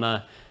of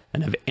Lana,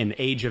 and an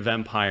Age of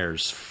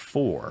Empires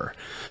 4.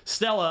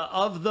 Stella,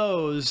 of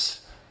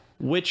those,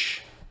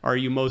 which are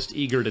you most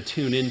eager to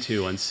tune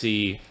into and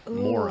see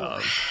more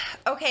of?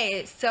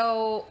 Okay,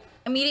 so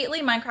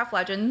immediately Minecraft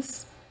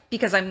Legends,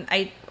 because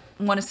I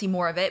want to see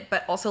more of it,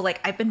 but also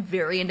like I've been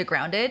very into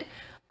Grounded,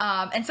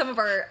 and some of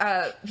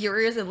our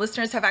viewers and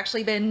listeners have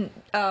actually been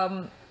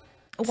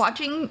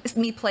watching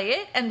me play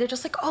it, and they're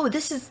just like, oh,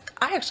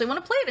 I actually want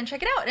to play it and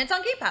check it out, and it's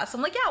on Game Pass.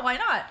 I'm like, yeah, why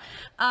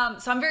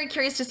not? So I'm very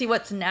curious to see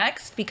what's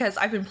next, because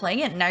I've been playing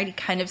it and I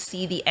kind of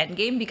see the end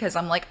game, because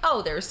I'm like,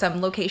 oh, there's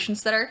some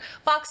locations that are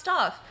boxed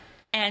off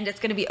and it's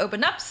going to be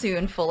opened up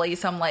soon fully,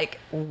 so I'm like,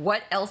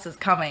 what else is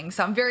coming?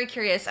 So I'm very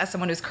curious as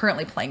someone who's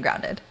currently playing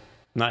Grounded.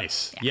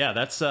 Nice. Yeah,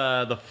 that's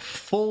the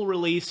full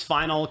release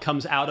final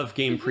comes out of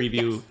game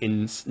preview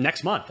in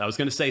next month. I was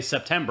going to say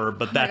September,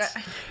 but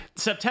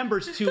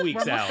September's 2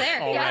 weeks out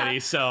already. Yeah.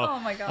 So, oh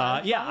my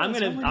God.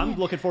 I'm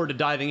looking forward to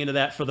diving into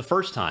that for the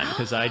first time,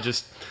 because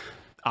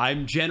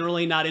I'm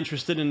generally not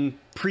interested in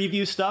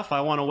preview stuff.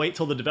 I want to wait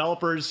till the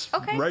developer's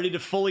ready to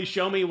fully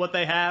show me what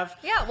they have.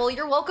 Yeah, well,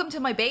 you're welcome to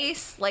my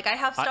base. Like, I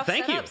have stuff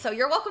set up, so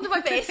you're welcome to my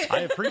base.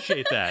 I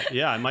appreciate that.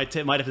 Yeah, I might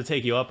have to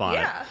take you up on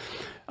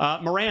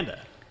it. Miranda,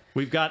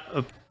 we've got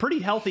a pretty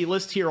healthy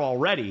list here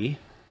already.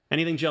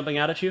 Anything jumping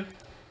out at you?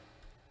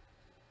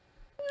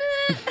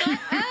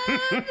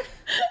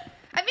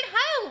 I mean,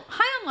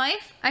 High on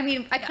Life. I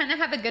mean, I kind of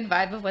have a good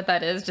vibe of what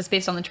that is just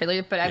based on the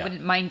trailer, but I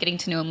wouldn't mind getting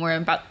to know more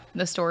about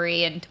the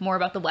story and more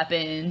about the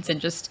weapons and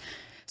just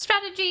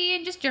strategy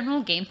and just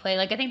general gameplay.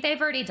 Like, I think they've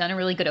already done a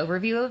really good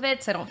overview of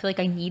it, so I don't feel like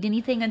I need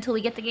anything until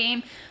we get the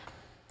game.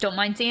 Don't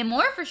mind seeing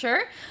more for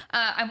sure.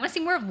 I want to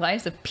see more of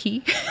Lies of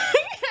P.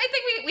 I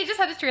think we just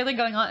had a trailer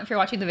going on if you're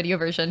watching the video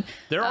version.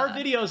 There are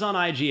videos on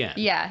IGN.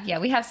 Yeah,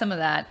 we have some of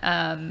that.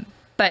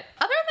 But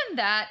other than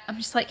that, I'm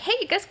just like, hey,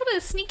 you guys want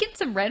to sneak in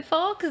some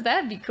Redfall? Because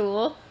that'd be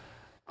cool.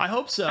 I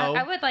hope so.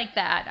 I would like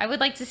that. I would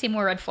like to see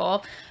more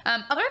Redfall.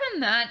 Other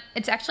than that,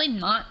 it's actually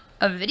not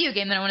a video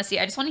game that I want to see.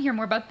 I just want to hear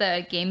more about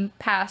the Game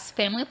Pass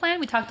family plan.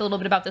 We talked a little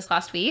bit about this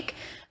last week.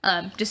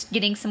 Just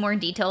getting some more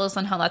details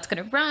on how that's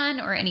going to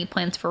run or any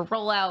plans for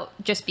rollout,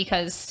 just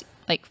because,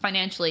 like,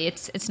 financially,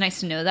 it's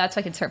nice to know that so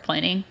I can start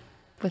planning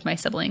with my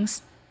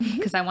siblings,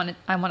 because I want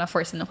to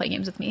force them to play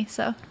games with me.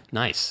 So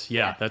nice.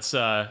 Yeah. That's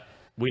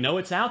we know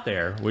it's out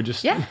there. We're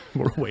just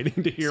we're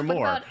waiting to hear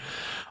more.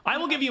 I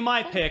will give you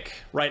my pick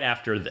right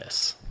after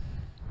this.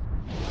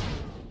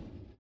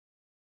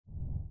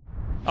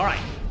 All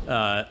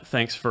right.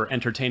 Thanks for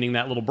entertaining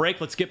that little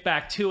break. Let's get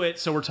back to it.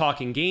 So we're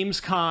talking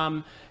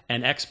Gamescom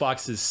and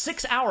Xbox's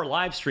 6-hour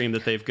live stream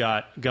that they've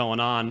got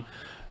going on.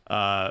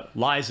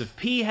 Lies of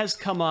P has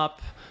come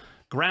up.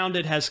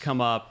 Grounded has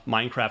come up.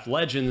 Minecraft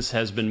Legends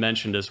has been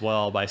mentioned as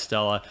well by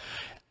Stella.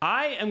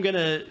 I am going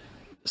to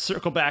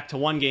circle back to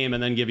one game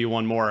and then give you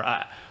one more.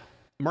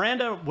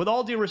 Miranda, with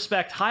all due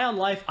respect, High on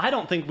Life, I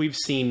don't think we've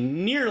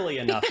seen nearly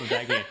enough of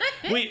that game.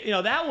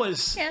 That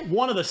was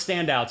one of the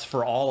standouts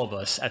for all of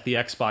us at the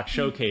Xbox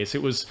Showcase.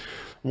 It was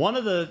one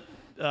of the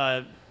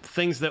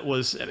things that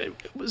was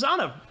on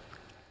a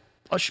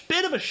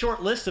bit of a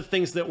short list of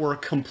things that were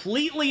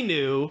completely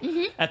new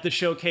at the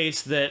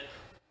showcase that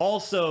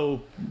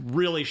also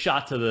really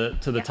shot to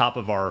the top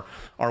of our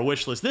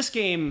wish list. This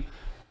game,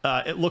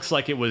 it looks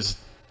like it was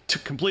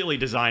completely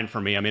designed for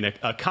me. I mean,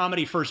 a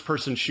comedy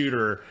first-person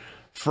shooter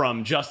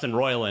from Justin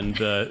Roiland,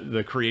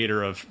 the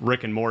creator of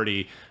Rick and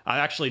Morty.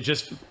 I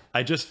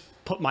just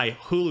put my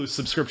Hulu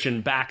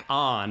subscription back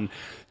on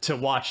to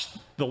watch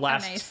the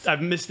last. Oh, nice.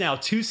 I've missed now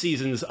 2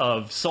 seasons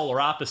of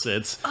Solar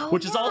Opposites,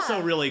 which is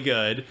also really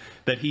good.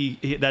 That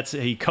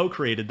he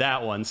co-created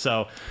that one.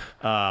 So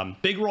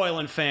big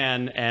Roiland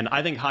fan, and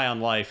I think High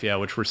on Life,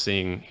 which we're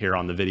seeing here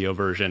on the video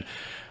version.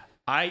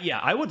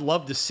 I would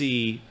love to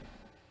see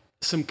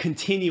some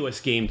continuous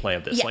gameplay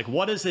of this. Like,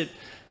 what is it?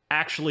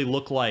 actually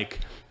look like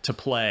to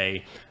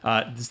play.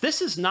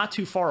 This is not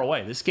too far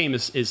away. This game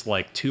is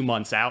like 2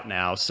 months out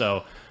now,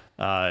 so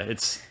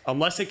it's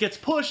unless it gets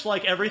pushed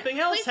like everything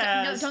else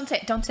has. No,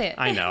 don't say it.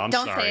 I know. I'm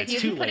don't sorry. Say it. It's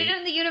if too you put late. it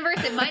in the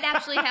universe, it might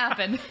actually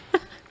happen.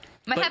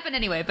 Might happen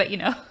anyway, but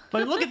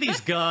But look at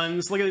these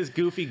guns. Look at these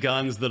goofy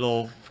guns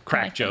that'll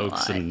crack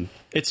jokes, and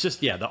it's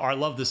just I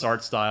love this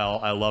art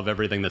style. I love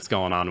everything that's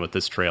going on with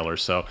this trailer.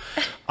 So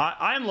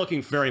I'm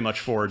looking very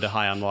much forward to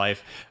High on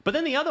Life. But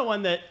then the other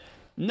one that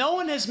no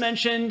one has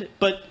mentioned,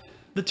 but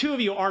the two of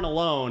you aren't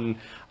alone.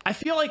 I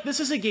feel like this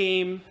is a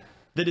game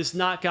that has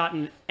not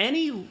gotten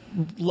any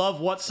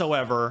love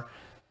whatsoever.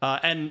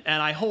 And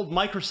I hold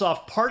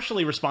Microsoft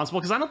partially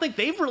responsible because I don't think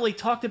they've really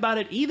talked about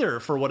it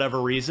either for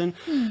whatever reason.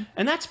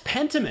 And that's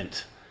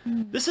Pentiment.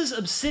 This is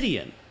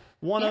Obsidian.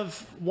 One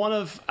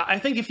of I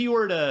think if you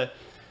were to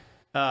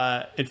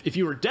if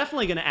you were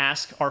definitely going to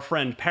ask our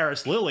friend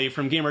Paris Lilly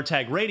from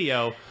Gamertag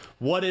Radio,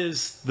 what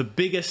is the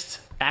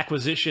biggest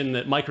acquisition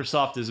that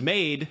Microsoft has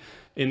made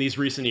in these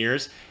recent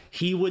years,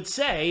 he would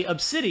say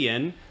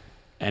Obsidian.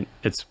 And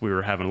we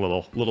were having a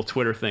little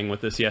Twitter thing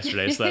with this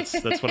yesterday, so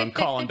that's what I'm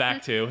calling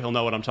back to. He'll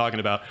know what I'm talking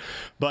about.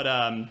 But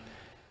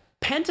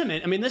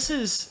Pentiment, I mean, this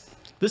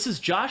is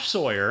Josh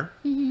Sawyer.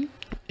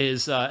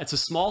 It's a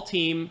small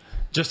team,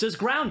 just as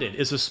Grounded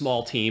is a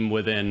small team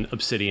within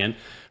Obsidian.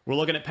 We're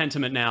looking at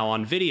Pentiment now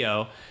on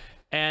video,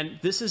 and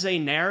this is a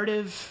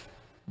narrative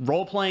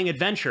role-playing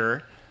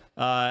adventure.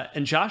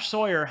 And Josh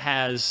Sawyer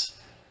has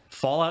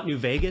Fallout New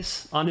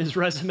Vegas on his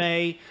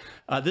resume.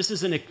 This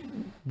is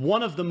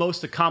one of the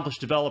most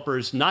accomplished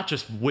developers, not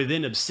just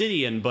within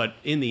Obsidian, but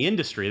in the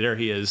industry. There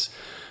he is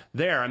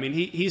there. I mean,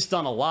 he's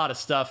done a lot of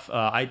stuff.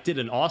 I did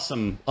an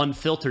awesome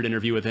Unfiltered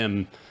interview with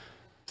him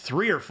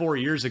 3 or 4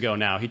 years ago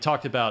now. He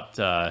talked about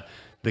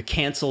the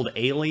canceled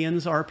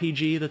Aliens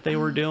RPG that they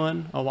were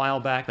doing a while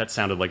back. That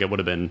sounded like it would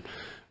have been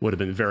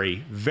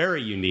very,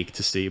 very unique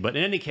to see. But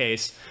in any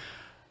case,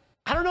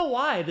 I don't know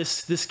why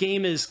this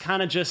game is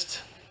kind of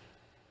just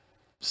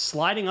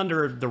sliding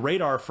under the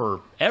radar for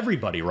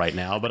everybody right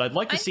now, but I'd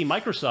like to see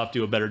Microsoft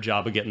do a better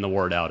job of getting the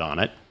word out on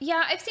it.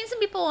 Yeah, I've seen some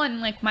people on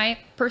like my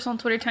personal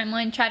Twitter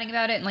timeline chatting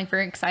about it and like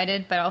very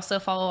excited, but I also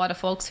follow a lot of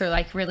folks who are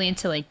like really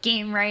into like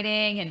game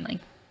writing and like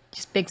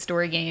just big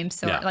story games,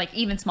 so like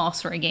even small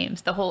story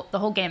games, the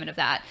whole gamut of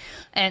that.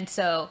 And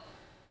so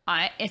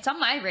it's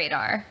on my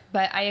radar,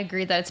 but I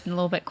agree that it's been a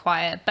little bit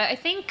quiet. But I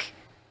think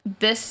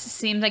this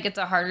seems like it's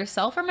a harder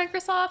sell for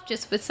Microsoft,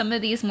 just with some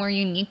of these more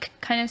unique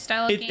kind of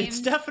style of games. It's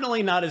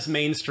definitely not as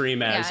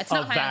mainstream as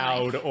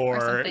Avowed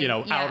or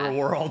Outer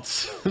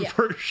Worlds,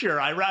 for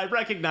sure. I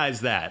recognize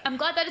that. I'm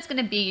glad that it's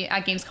going to be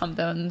at Gamescom,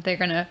 though, and they're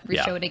going to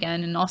re-show it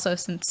again. And also,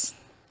 since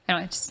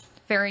it's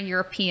very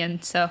European,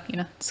 so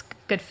it's a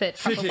good fit,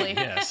 probably.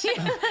 Yes.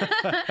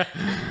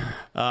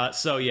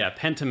 So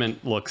Pentiment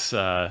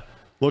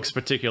looks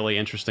particularly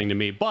interesting to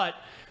me. But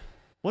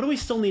what do we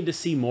still need to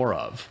see more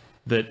of?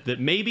 That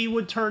maybe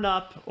would turn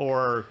up,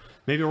 or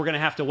maybe we're going to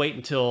have to wait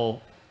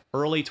until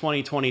early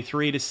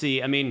 2023 to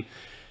see. I mean,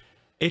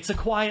 it's a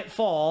quiet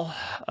fall,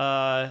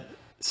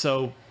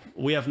 so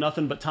we have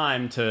nothing but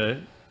time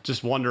to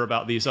just wonder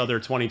about these other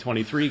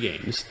 2023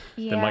 games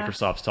that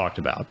Microsoft's talked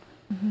about.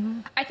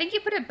 I think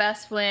you put it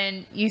best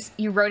when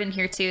you wrote in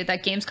here too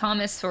that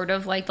Gamescom is sort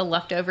of like the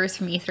leftovers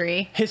from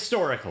E3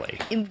 historically.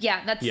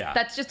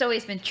 That's just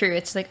always been true.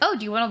 It's like, oh,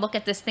 do you want to look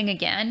at this thing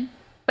again?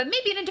 But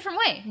maybe in a different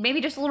way. Maybe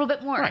just a little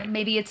bit more. Right.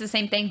 Maybe it's the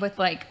same thing with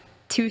like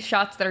 2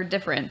 shots that are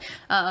different,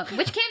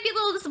 which can be a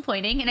little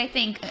disappointing. And I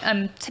think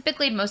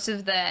typically most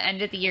of the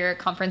end of the year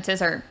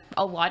conferences are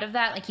a lot of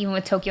that. Like even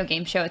with Tokyo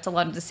Game Show, it's a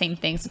lot of the same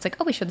things. It's like,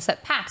 oh, we showed this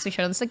at PAX, we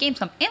showed this at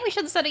Gamescom, and we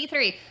showed this at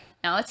E3.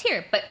 Now it's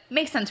here. But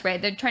makes sense, right?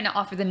 They're trying to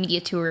offer the media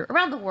tour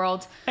around the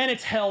world. And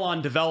it's hell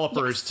on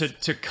developers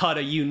to cut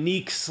a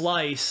unique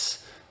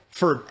slice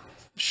for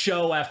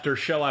show after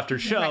show after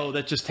show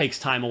that just takes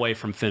time away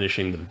from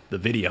finishing the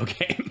video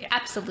game.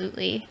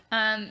 Absolutely.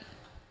 I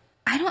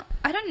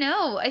don't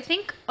know. I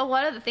think a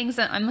lot of the things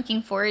that I'm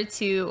looking forward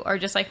to are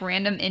just like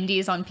random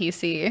indies on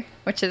PC,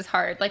 which is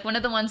hard. Like one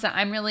of the ones that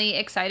I'm really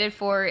excited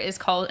for is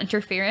called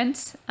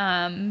Interference.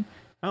 Dead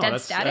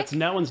Static.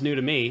 That one's new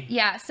to me.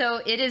 Yeah,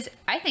 so it is.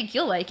 I think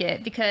you'll like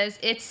it because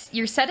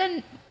you're set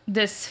in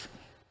this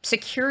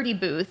security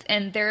booth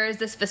and there's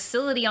this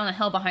facility on the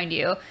hill behind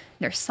you.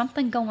 There's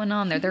something going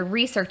on there. They're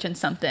researching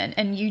something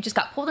and you just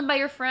got pulled in by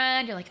your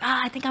friend. You're like,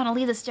 I think I want to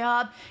leave this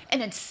job.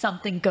 And then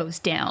something goes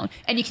down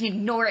and you can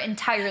ignore it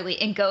entirely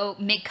and go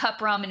make cup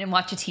ramen and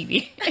watch a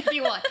TV if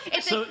you want.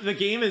 So the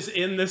game is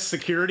in this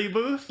security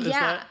booth?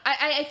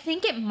 I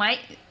think it might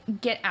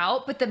get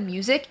out, but the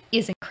music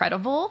is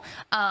incredible.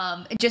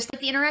 Just like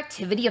the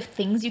interactivity of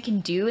things you can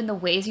do and the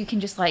ways you can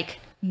just like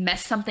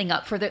mess something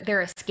up for their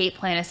escape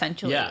plan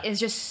essentially is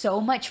just so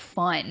much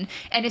fun,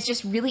 and it's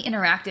just really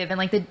interactive, and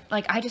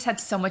like I just had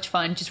so much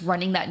fun just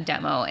running that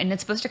demo, and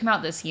it's supposed to come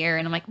out this year,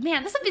 and I'm like,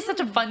 man, this would be such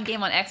a fun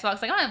game on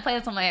Xbox. Like I want to play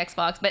this on my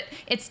Xbox, but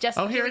it's just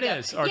here it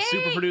is, our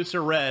super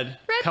producer Red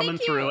coming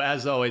through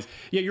as always.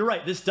 Yeah, you're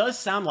right, this does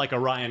sound like a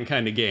Ryan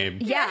kind of game.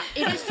 Yeah,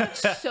 it is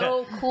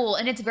so cool,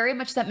 and it's very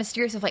much that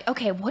mysterious of like,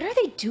 okay, what are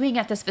they doing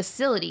at this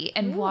facility,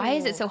 and why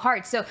is it so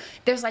hard? So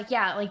there's like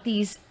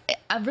these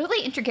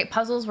really intricate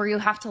puzzles where you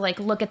have to like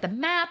look at the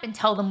map and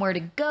tell them where to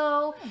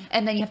go,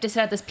 and then you have to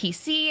set up this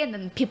PC, and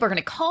then people are going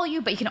to call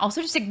you, but you can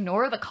also just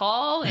ignore the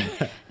call,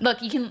 and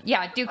look, you can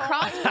do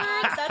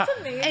crosswords. That's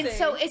amazing. And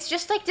so it's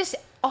just like this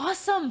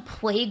awesome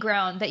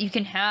playground that you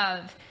can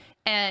have,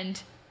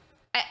 and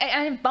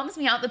it bums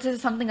me out that this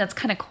is something that's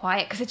kind of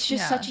quiet, because it's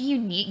just such a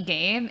unique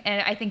game,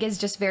 and I think is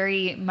just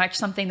very much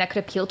something that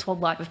could appeal to a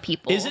lot of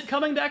people. Is it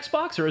coming to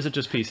Xbox, or is it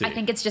just PC? I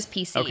think it's just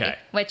PC. Okay.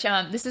 Which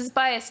this is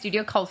by a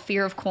studio called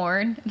Fear of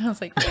Corn, and I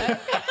was like,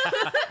 what?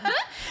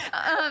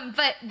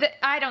 But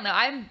I don't know.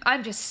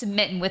 I'm just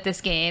smitten with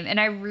this game, and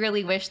I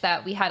really wish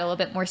that we had a little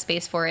bit more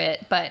space for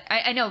it. But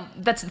I know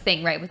that's the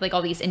thing, right? With like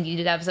all these indie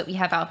devs that we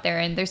have out there,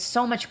 and there's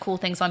so much cool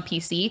things on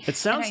PC. It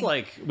sounds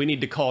like we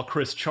need to call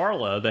Chris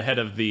Charla, the head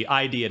of the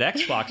ID at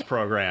Xbox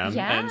program,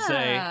 and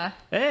say,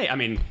 hey, I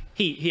mean,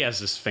 he has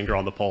his finger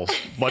on the pulse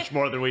much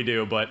more than we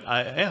do, but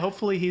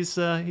hopefully he's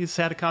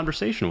had a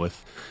conversation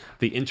with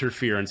the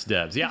interference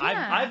devs.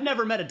 I've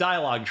never met a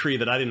dialogue tree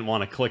that I didn't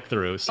want to click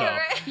through. So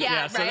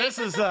so this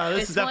is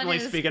definitely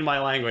speaking my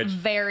language.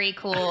 Very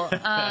cool.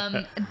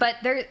 But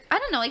I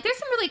don't know, like there's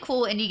some really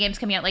cool indie games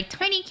coming out, like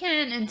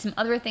Tinykin and some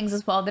other things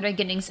as well that are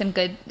getting some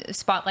good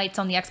spotlights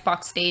on the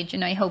Xbox stage,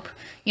 and I hope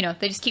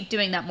they just keep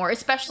doing that more,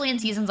 especially in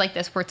seasons like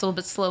this where it's a little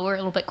bit slower, a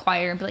little bit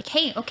quieter, and be like,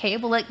 hey, okay,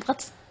 well, like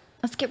let's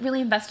get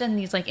really invested in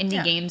these like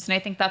indie games. And I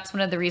think that's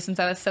one of the reasons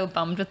I was so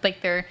bummed with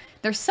like their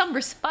summer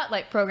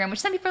spotlight program, which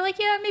some people are like,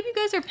 yeah, maybe you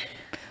guys are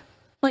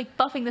like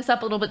buffing this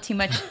up a little bit too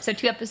much. So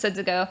 2 episodes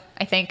ago,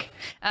 I think,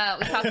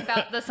 we talked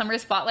about the summer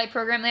spotlight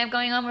program they have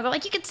going on, where they're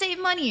like, you can save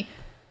money.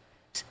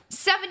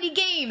 70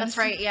 games. That's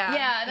right.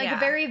 Yeah. A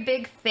very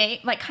big thing,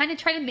 like kind of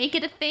try to make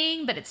it a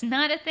thing, but it's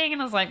not a thing.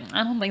 And I was like,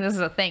 I don't think this is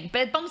a thing,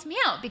 but it bums me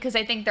out, because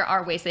I think there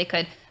are ways they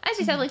could, as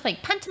you said,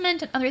 like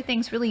Pentiment and other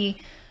things,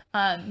 really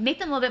make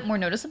them a little bit more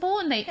noticeable.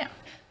 And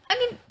I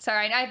mean,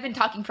 sorry, I've been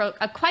talking for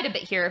quite a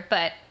bit here,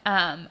 but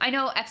I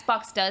know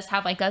Xbox does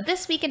have like a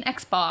This Week in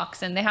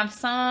Xbox, and they have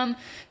some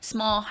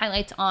small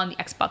highlights on the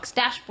Xbox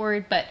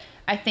dashboard, but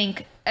I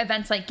think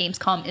events like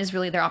Gamescom is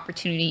really their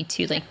opportunity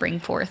to like bring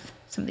forth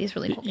some of these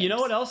really cool games. You know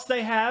what else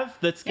they have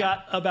that's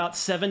got about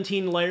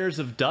 17 layers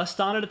of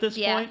dust on it at this point?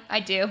 Yeah, I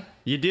do.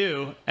 You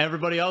do.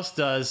 Everybody else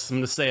does. I'm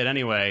going to say it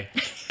anyway.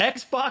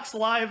 Xbox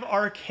Live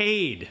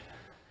Arcade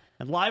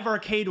and Live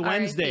Arcade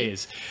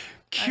Wednesdays.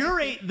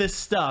 Curate this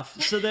stuff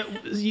so that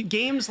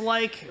games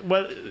like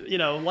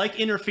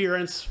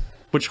Interference,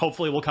 which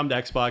hopefully will come to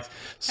Xbox,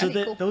 so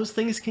that those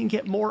things can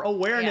get more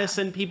awareness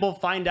and people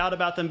find out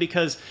about them,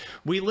 because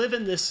we live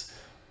in this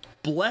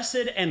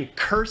blessed and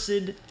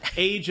cursed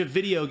age of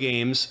video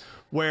games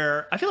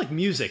where I feel like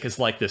music is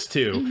like this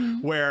too,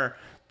 where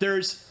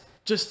there's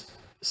just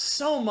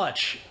so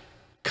much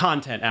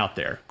content out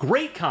there,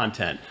 great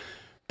content,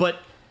 but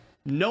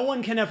no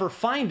one can ever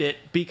find it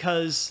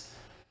because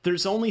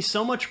there's only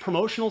so much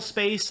promotional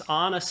space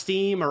on a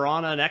Steam or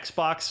on an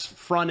Xbox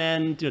front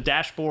end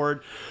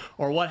dashboard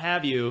or what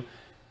have you.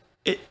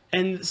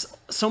 And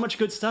so much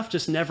good stuff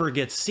just never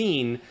gets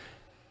seen.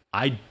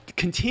 I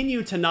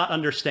continue to not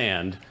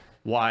understand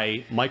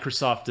why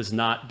Microsoft does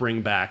not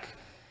bring back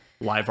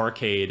Live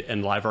Arcade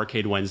and Live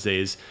Arcade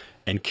Wednesdays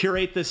and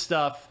curate this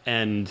stuff.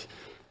 And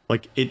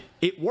like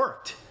it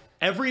worked.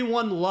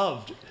 Everyone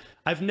loved.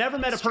 I've never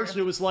met a person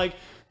who was like,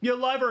 yeah,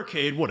 Live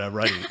Arcade,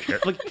 whatever, I didn't care.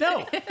 Like,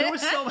 no, there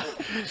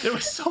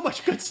was so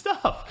much good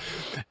stuff.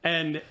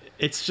 And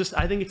it's just,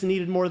 I think it's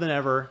needed more than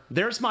ever.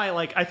 There's my,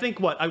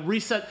 I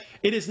reset.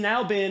 It has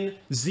now been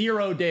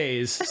 0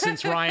 days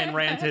since Ryan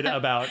ranted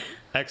about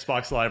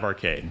Xbox Live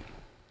Arcade.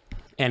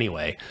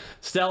 Anyway,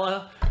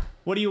 Stella,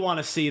 what do you want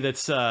to see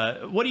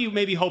what are you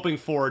maybe hoping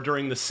for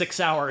during the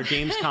 6-hour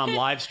Gamescom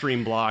live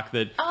stream block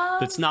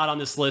that's not on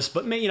this list,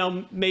 but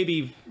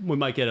maybe we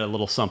might get a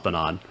little something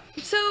on?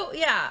 So,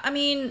 yeah, I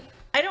mean,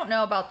 I don't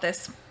know about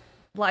this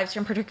live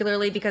stream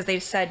particularly because they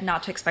said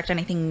not to expect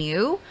anything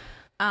new.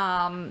 So,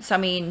 I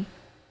mean,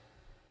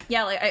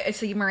 yeah, like I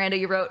see, Miranda,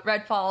 you wrote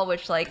Redfall,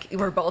 which like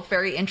we're both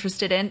very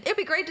interested in. It'd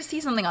be great to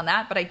see something on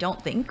that, but I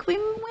don't think we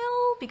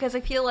will, because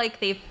I feel like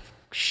they've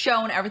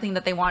shown everything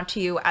that they want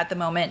to at the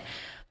moment.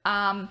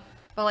 But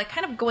like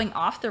kind of going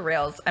off the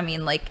rails, I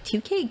mean, like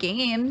 2K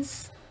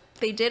Games,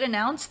 they did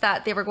announce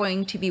that they were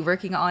going to be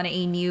working on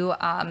a new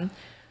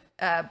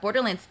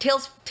Borderlands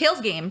Tales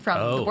game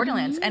from the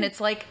Borderlands, and it's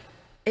like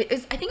I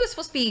think it was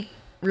supposed to be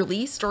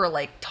released or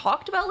like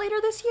talked about later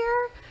this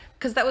year,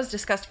 because that was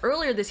discussed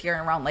earlier this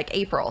year around like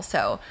April.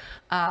 So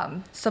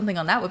something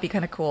on that would be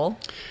kind of cool.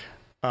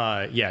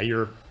 Yeah,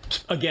 you're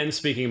again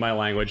speaking my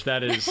language.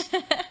 That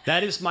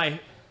is my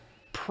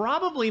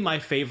probably my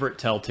favorite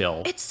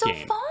Telltale It's so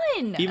game.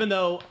 fun. Even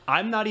though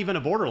I'm not even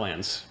a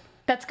Borderlands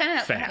That's kind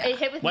of fan. it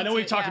hit with me. I know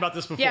we've too, talked about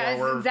this before. Yeah,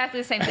 it's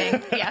exactly the same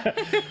thing. Yeah.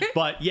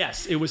 But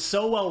yes, it was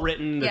so well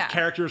written. The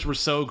characters were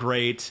so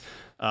great.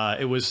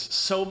 It was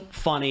so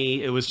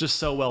funny. It was just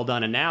so well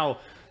done. And now,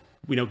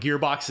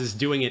 Gearbox is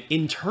doing it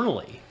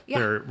internally.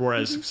 Yeah.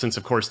 Whereas, since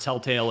of course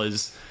Telltale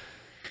is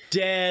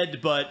dead,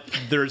 but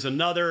there's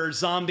another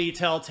zombie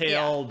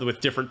Telltale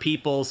with different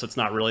people, so it's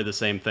not really the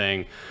same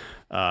thing.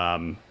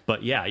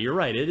 But yeah, you're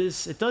right.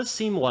 It does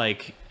seem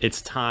like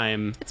it's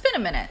time. It's been a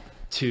minute.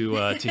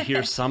 To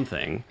hear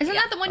something. Isn't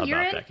that the one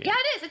you're in? Becky. Yeah,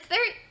 it is. It's there.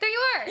 There you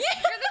are.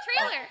 You're the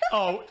trailer.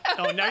 Oh,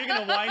 now you're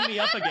gonna wind me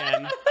up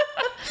again.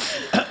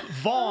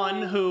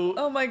 Vaughn, who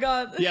oh my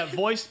god,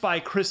 voiced by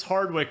Chris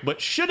Hardwick,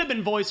 but should have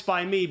been voiced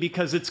by me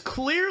because it's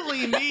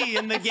clearly me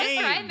in the game.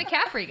 It's Ryan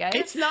McCaffrey, guys.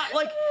 It's not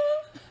like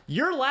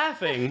you're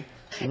laughing.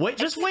 Wait,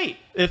 just wait.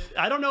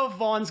 I don't know if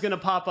Vaughn's gonna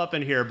pop up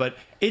in here, but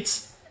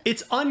it's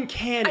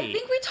uncanny. I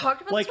think we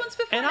talked about this once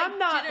before. And I'm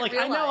not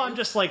I know I'm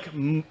just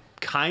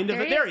kind of.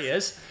 There he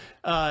is.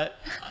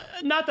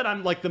 Not that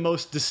I'm the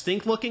most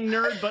distinct looking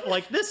nerd, but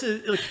this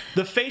is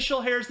the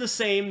facial hair's the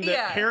same, the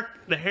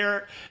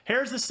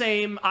hair's the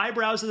same,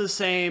 eyebrows are the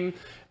same,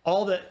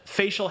 all the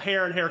facial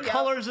hair and hair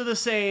colors are the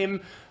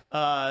same.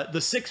 The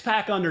six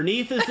pack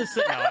underneath is the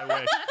same. No, I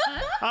wish.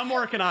 I'm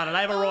working on it.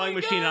 I have a rowing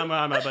machine.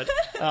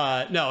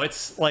 But no,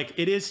 it's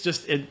it is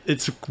just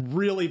it's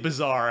really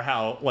bizarre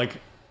how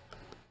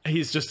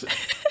he's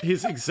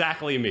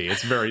exactly me.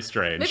 It's very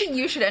strange. Maybe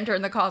you should enter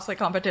in the cosplay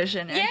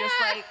competition and just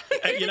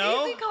easy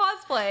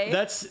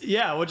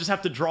cosplay. We'll just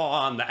have to draw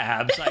on the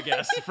abs, I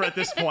guess, for at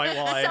this point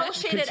while I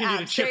continue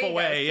to chip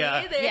away.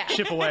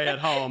 Chip away at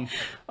home.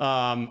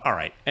 All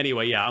right.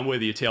 Anyway, I'm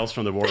with you. Tales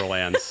from the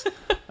Borderlands.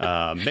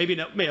 Maybe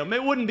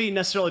it wouldn't be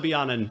necessarily be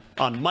on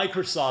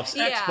Microsoft's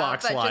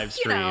Xbox live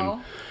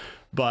stream.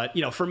 But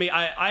for me,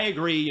 I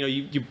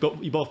agree. You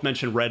both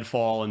mentioned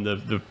Redfall and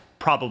the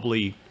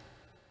probably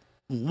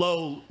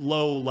low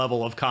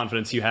level of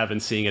confidence you have in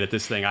seeing it at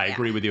this thing. I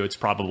agree with you. It's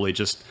probably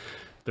just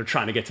they're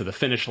trying to get to the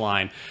finish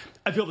line.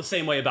 I feel the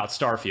same way about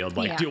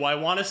Starfield. Do I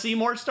want to see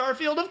more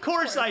Starfield? Of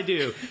course I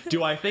do.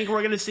 Do I think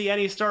we're going to see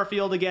any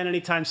Starfield again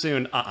anytime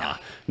soon?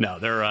 No,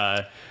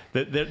 they're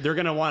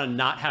going to want to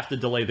not have to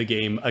delay the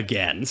game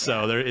again.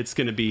 So they're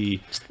going to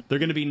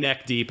be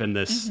neck deep in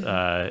this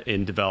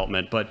in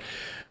development. But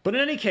in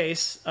any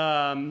case,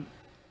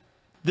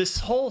 this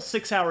whole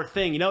 6-hour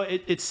thing,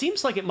 it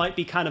seems like it might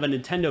be kind of a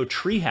Nintendo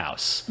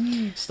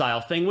Treehouse style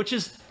thing, which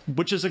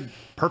is a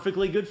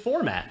perfectly good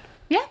format.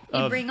 Yeah,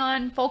 you bring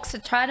on folks to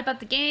chat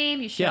about the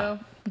game, you show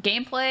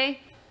gameplay.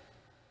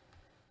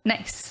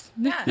 Nice.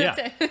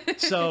 Yeah.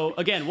 So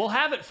again, we'll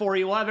have it for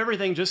you. We'll have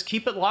everything. Just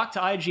keep it locked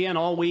to IGN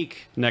all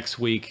week next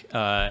week,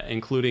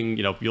 including,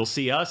 you'll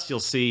see us,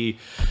 you'll see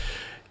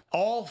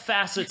all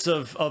facets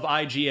of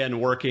IGN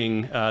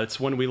working. It's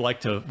when we we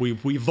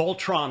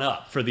Voltron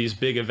up for these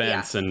big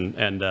events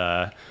and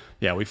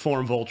we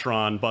form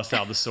Voltron, bust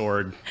out the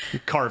sword,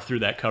 carve through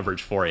that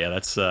coverage for you.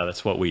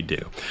 That's what we do.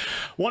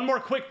 One more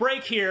quick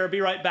break here.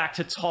 Be right back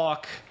to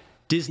talk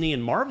Disney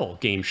and Marvel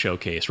game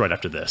showcase right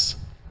after this.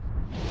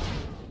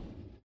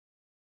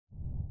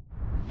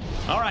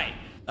 All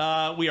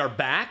right, we are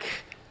back.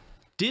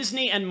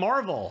 Disney and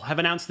Marvel have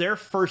announced their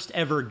first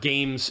ever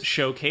games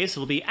showcase.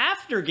 It'll be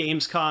after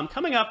Gamescom,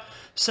 coming up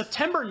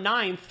September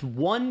 9th,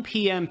 1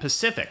 p.m.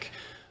 Pacific.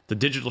 The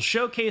digital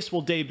showcase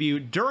will debut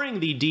during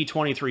the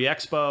D23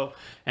 Expo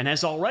and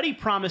has already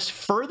promised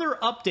further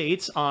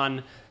updates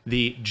on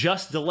the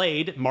just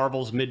delayed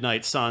Marvel's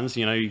Midnight Suns.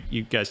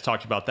 You guys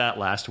talked about that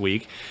last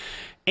week.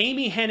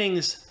 Amy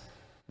Hennig's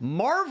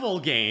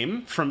Marvel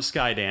game from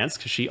Skydance,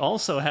 because she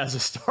also has a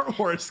Star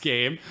Wars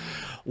game,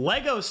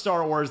 Lego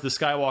Star Wars The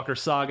Skywalker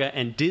Saga,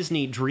 and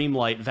Disney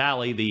Dreamlight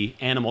Valley, the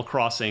Animal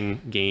Crossing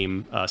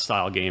game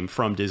style game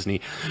from Disney.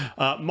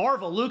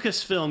 Marvel,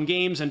 Lucasfilm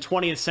games, and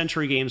 20th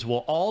Century Games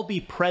will all be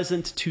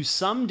present to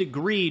some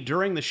degree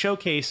during the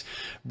showcase,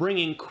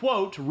 bringing,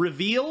 quote,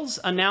 reveals,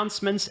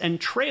 announcements, and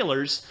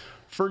trailers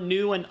for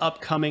new and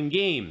upcoming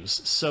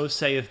games, so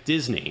saith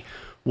Disney.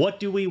 What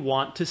do we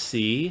want to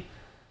see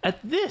at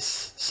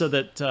this so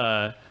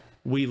that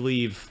we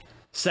leave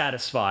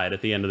satisfied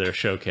at the end of their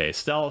showcase?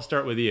 Stella, I'll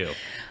start with you.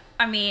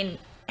 I mean,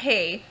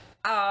 hey,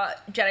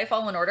 Jedi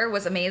Fallen Order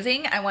was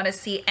amazing. I want to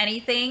see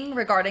anything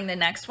regarding the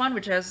next one,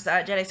 which is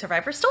Jedi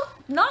Survivor. Still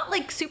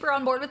not super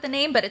on board with the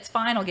name, but it's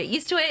fine. I'll get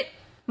used to it.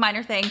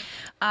 Minor thing.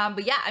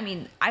 But yeah, I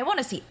mean, I want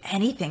to see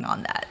anything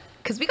on that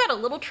because we got a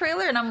little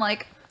trailer and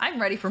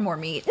I'm ready for more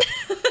meat.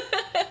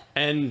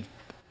 And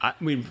I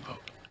mean,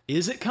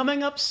 is it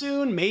coming up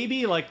soon?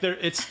 Maybe.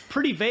 It's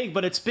pretty vague,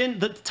 but it's been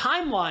the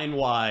timeline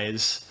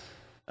wise.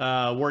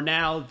 We're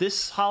now,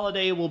 this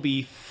holiday will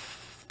be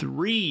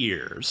 3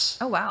 years.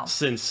 Oh, wow.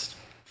 Since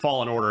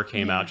Fallen Order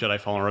came out, Jedi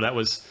Fallen Order. That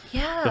was the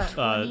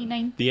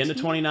end of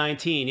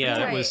 2019. Yeah,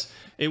 That's right.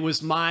 It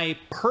was my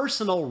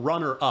personal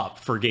runner-up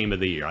for Game of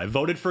the Year. I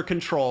voted for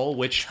Control,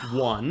 which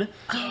won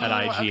at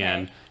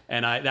IGN. Okay.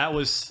 And that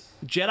was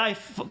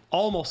Jedi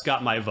almost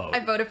got my vote. I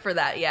voted for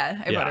that.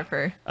 Yeah, I voted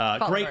for.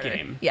 Great Order.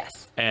 game.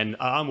 Yes, and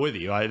I'm with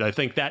you. I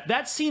think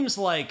that seems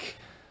like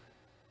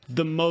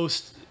the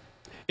most.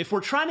 If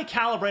we're trying to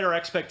calibrate our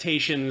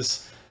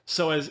expectations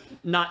so as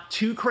not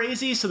too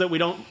crazy, so that we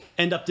don't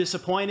end up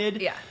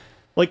disappointed. Yeah,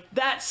 like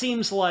that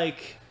seems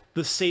like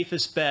the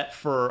safest bet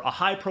for a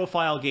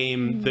high-profile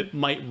game that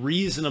might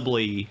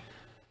reasonably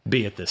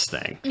be at this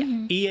thing.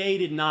 EA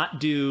did not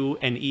do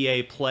an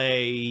EA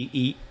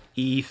Play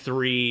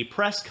E3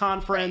 press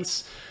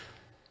conference.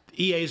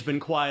 EA's been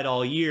quiet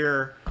all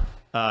year.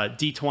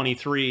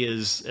 D23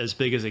 is as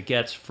big as it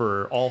gets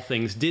for all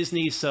things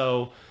Disney,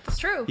 so it's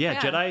true. Yeah,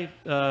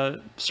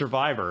 Jedi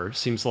Survivor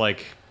seems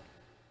like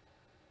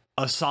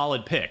a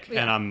solid pick,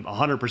 and I'm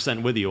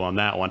 100% with you on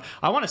that one.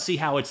 I want to see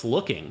how it's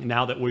looking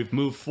now that we've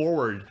moved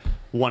forward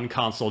one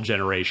console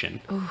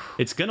generation. Oof.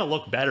 It's going to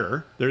look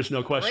better. There's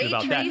no question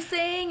about that. Ray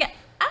tracing.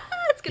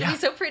 It's going to be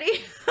so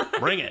pretty.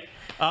 Bring it.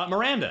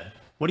 Miranda,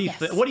 what do you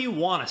what do you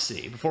want to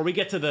see before we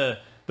get to the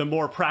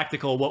more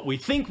practical what we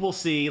think we'll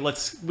see?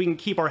 We can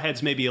keep our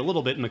heads maybe a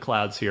little bit in the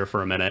clouds here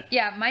for a minute.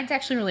 Yeah, mine's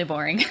actually really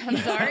boring. I'm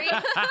sorry.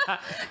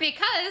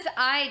 Because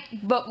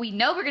what we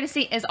know we're going to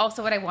see is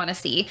also what I want to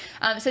see.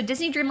 So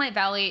Disney Dreamlight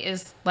Valley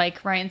is,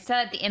 like Ryan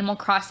said, the Animal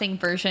Crossing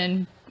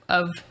version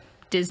of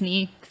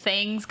Disney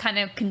things, kind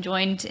of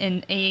conjoined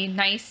in a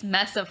nice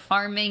mess of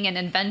farming and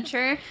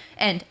adventure,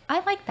 and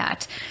I like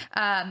that.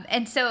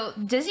 And so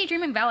Disney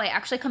Dreaming Valley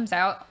actually comes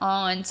out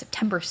on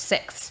September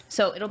 6th,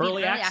 so it'll be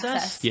early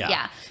access.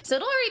 Yeah, so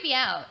it'll already be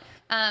out.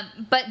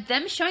 But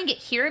them showing it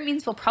here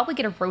means we'll probably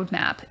get a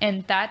roadmap,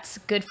 and that's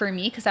good for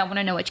me because I want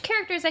to know which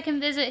characters I can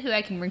visit, who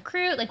I can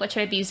recruit, like what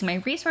should I be using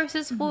my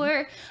resources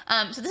for.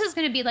 So this is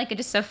going to be like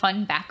just a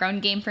fun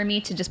background game for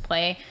me to just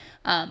play.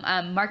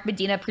 Mark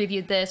Medina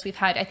previewed this. We've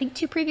had, I think,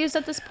 2 previews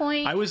at this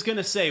point. I was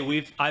gonna say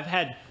I've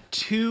had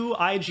 2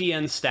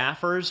 IGN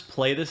staffers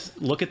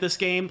look at this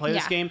game,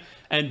 this game,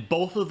 and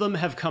both of them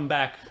have come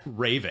back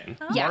raving.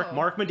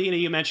 Mark Medina,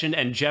 you mentioned,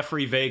 and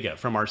Jeffrey Vega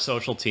from our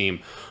social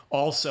team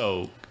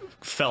also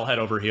fell head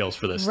over heels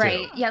for this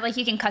too. Yeah, like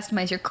you can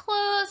customize your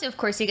clothes. Of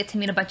course, you get to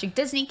meet a bunch of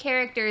Disney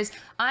characters.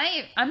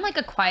 I'm like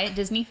a quiet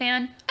Disney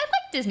fan. I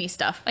like Disney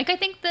stuff. Like I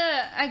think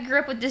I grew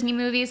up with Disney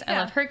movies. I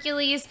love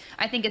Hercules.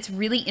 I think it's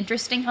really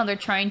interesting how they're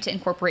trying to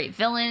incorporate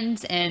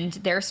villains and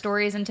their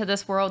stories into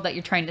this world that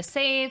you're trying to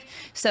save.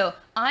 So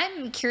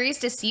I'm curious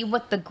to see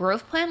what the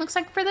growth plan looks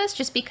like for this,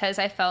 just because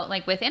I felt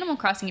like with Animal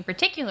Crossing in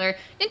particular,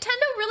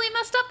 Nintendo really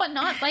messed up on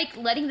not like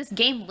letting this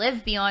game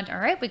live beyond, all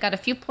right, we got a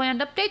few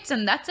planned updates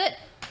and that's it.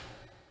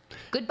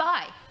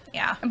 Goodbye.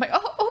 Yeah. I'm like,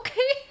 oh,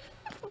 okay.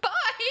 Bye.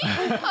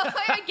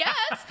 I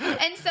guess.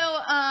 And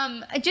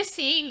so just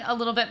seeing a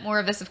little bit more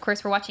of this, of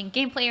course, we're watching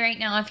gameplay right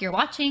now. If you're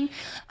watching,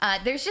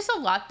 there's just a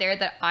lot there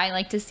that I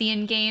like to see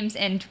in games.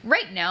 And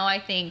right now, I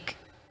think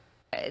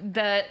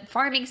the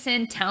farming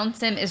sim, town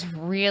sim is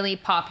really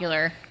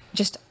popular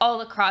just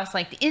all across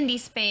like the indie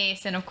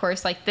space and of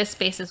course like this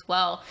space as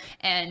well.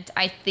 And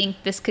I think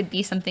this could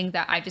be something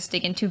that I just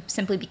dig into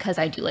simply because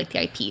I do like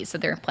the IPs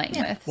that they're playing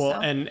with.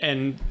 Well, so.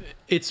 and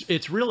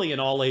it's really an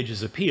all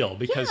ages appeal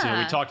because you know,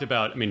 we talked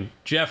about, I mean,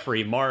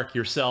 Jeffrey, Mark,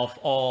 yourself,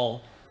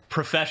 all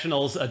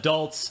professionals,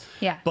 adults.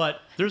 Yeah. But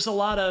there's a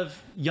lot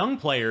of young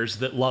players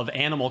that love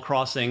Animal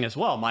Crossing as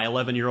well. My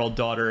 11-year-old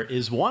daughter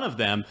is one of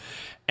them,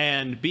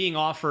 and being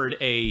offered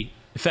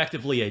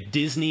effectively a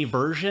Disney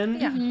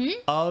version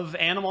of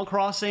Animal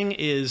Crossing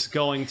is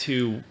going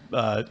to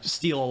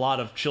steal a lot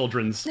of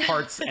children's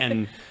hearts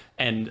and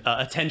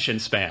attention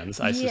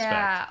spans, I suspect.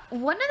 Yeah,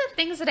 one of the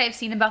things that I've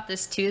seen about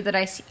this too that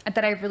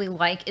I really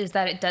like is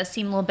that it does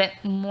seem a little bit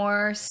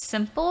more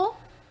simple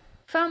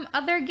from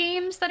other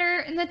games that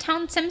are in the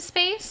town sim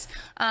space.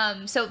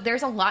 So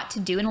there's a lot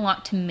to do and a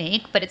lot to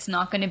make, but it's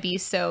not going to be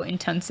so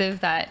intensive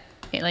that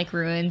it like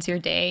ruins your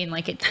day and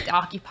like it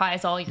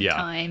occupies all your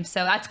time.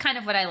 So that's kind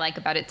of what I like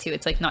about it too.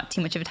 It's like not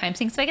too much of a time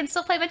sink, so I can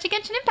still play a bunch of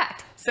Genshin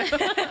Impact. So.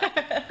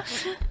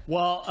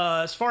 Well,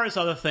 as far as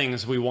other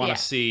things we want to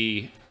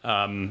see,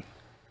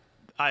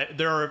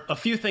 there are a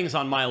few things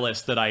on my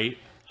list that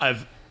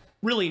I've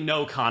really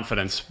no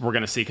confidence we're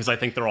going to see because I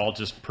think they're all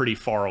just pretty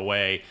far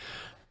away.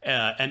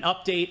 An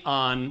update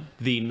on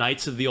the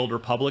Knights of the Old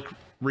Republic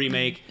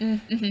remake.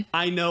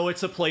 I know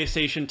it's a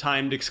PlayStation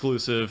timed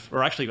exclusive,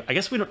 or actually, I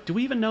guess do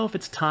we even know if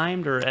it's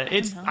timed or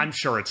I'm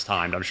sure it's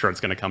timed. I'm sure it's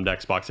going to come to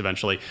Xbox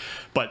eventually.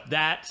 But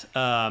that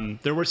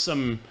there were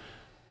some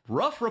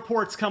rough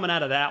reports coming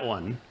out of that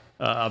one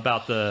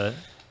about the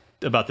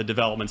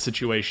development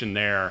situation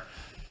there.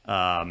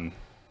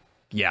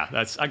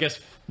 That's, I guess,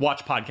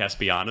 watch Podcast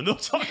Beyond and they'll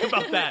talk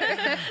about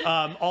that.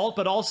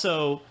 But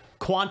also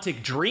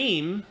Quantic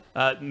Dream,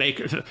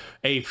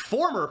 a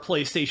former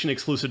PlayStation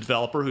exclusive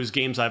developer whose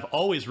games I've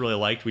always really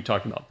liked. We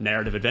talked about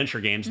narrative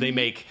adventure games. They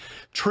make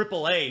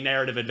AAA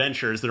narrative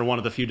adventures. They're one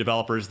of the few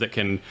developers that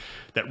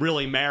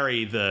really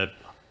marry the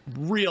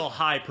real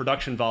high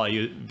production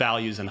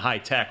values and high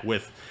tech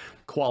with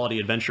quality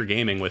adventure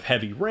gaming, with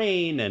Heavy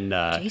Rain and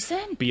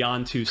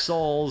Beyond Two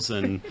Souls,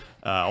 and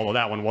although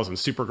that one wasn't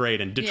super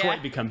great, and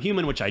Detroit Become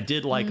Human, which I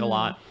did like a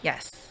lot.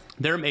 Yes.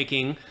 they're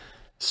making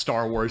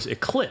Star Wars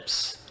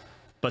Eclipse.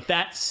 But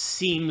that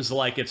seems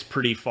like it's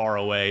pretty far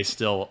away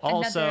still.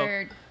 Also,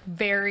 another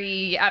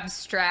very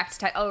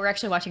abstract. We're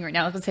actually watching right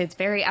now. I was gonna say it's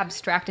very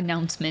abstract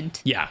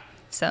announcement. Yeah.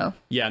 So.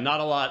 Yeah,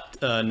 not a lot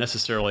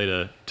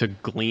necessarily to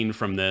glean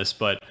from this,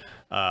 but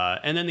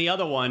and then the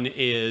other one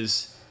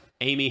is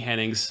Amy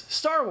Hennig's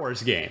Star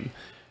Wars game.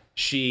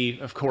 She,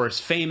 of course,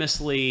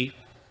 famously,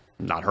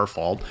 not her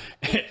fault,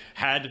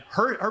 had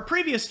her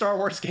previous Star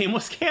Wars game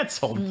was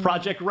canceled,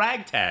 Project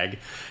Ragtag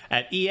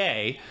at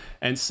EA.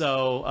 And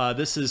so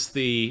this is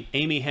the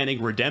Amy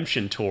Hennig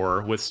Redemption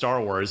Tour with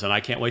Star Wars, and I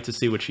can't wait to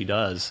see what she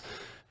does,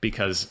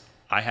 because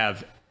I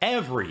have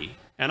every,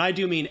 and I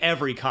do mean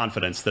every,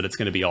 confidence that it's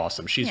going to be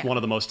awesome. She's one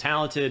of the most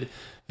talented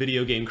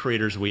video game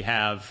creators we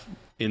have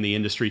in the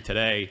industry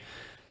today,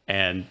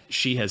 and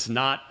she has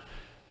not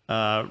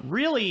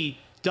really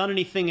done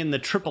anything in the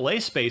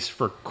AAA space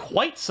for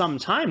quite some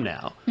time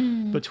now.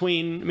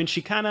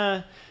 She kind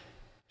of,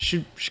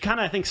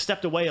 I think,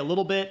 stepped away a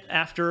little bit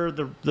after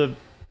the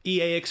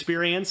EA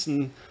experience,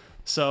 and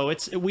so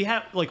we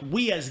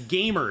as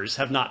gamers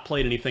have not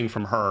played anything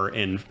from her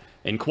in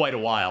quite a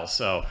while.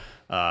 So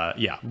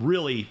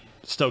really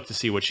stoked to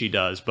see what she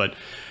does. But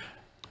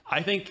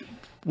I think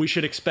we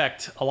should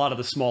expect a lot of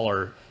the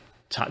smaller.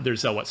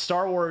 There's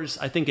Star Wars.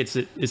 I think is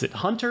it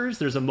Hunters?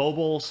 There's a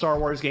mobile Star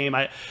Wars game.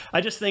 I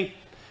just think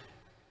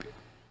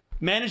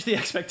manage the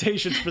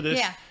expectations for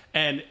this,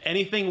 and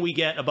anything we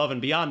get above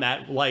and beyond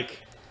that, like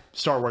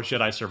Star Wars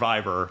Jedi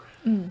Survivor,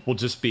 will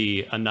just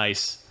be a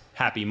nice,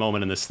 happy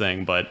moment in this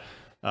thing. But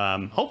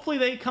hopefully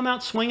they come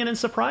out swinging and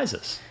surprise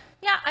us.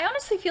 Yeah, I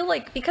honestly feel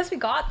like because we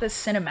got this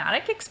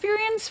cinematic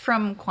experience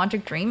from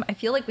Quantic Dream, I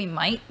feel like we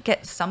might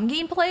get some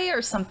gameplay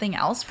or something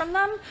else from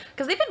them,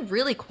 because they've been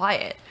really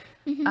quiet.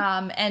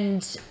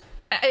 And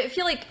I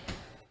feel like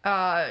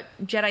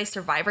Jedi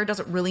Survivor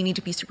doesn't really need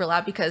to be super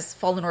loud because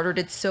Fallen Order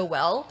did so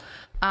well.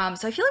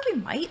 So I feel like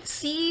we might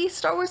see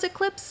Star Wars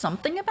Eclipse,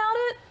 something about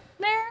it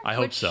there. I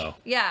hope so.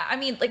 Yeah, I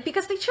mean,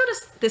 because they showed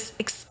us this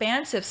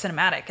expansive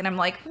cinematic, and I'm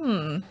like,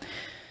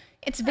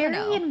 It's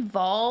very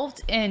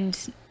involved, and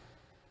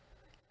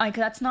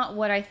that's not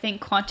what I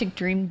think Quantic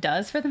Dream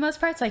does for the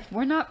most part. It's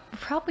we're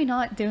probably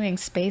not doing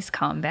space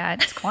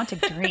combat. It's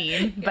Quantic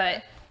Dream,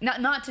 but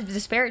not to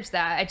disparage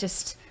that. I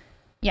just,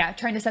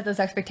 trying to set those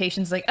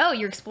expectations.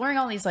 You're exploring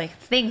all these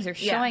things. They're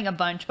showing a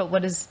bunch, but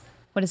what does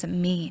it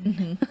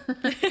mean?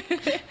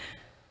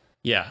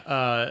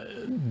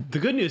 The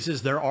good news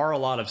is there are a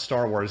lot of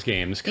Star Wars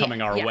games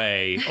coming our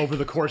way over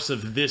the course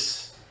of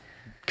this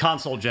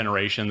console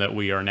generation that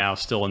we are now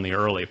still in the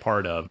early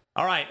part of.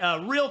 All right,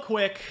 real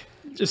quick,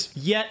 just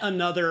yet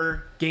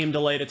another game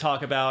delay to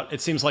talk about.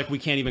 It seems like we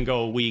can't even go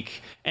a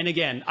week. And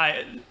again,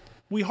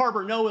 we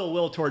harbor no ill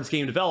will towards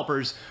game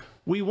developers.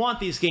 We want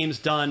these games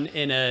done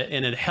in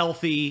a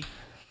healthy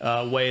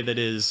way that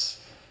is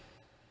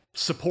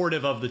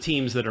supportive of the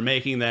teams that are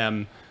making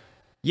them.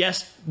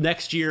 Yes,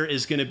 next year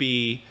is going to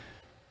be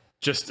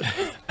just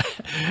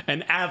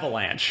an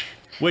avalanche,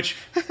 which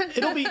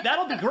that'll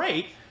be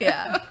great.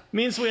 Yeah.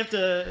 Means we have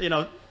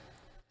to,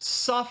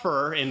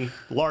 suffer in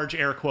large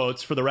air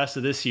quotes for the rest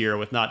of this year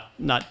with not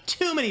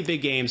too many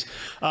big games.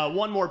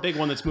 One more big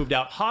one that's moved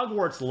out,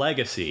 Hogwarts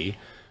Legacy.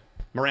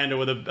 Miranda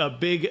with a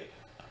big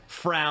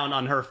frown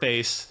on her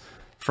face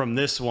from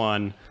this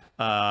one.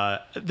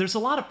 There's a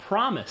lot of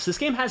promise. This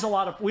game has a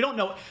lot of, we don't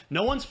know,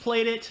 no one's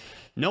played it.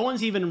 No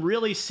one's even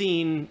really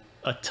seen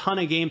a ton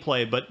of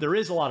gameplay, but there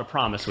is a lot of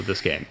promise with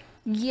this game.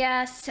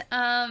 Yes.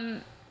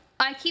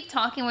 I keep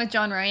talking with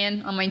John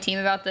Ryan on my team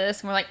about this,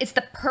 and we're like, it's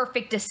the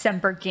perfect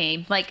December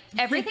game.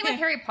 Everything with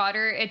Harry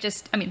Potter,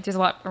 there's a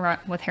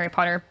lot with Harry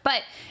Potter,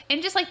 but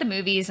in just the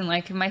movies and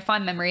my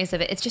fond memories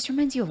of it, it just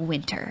reminds you of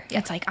winter.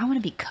 It's I want to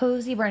be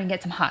cozy. We're going to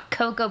get some hot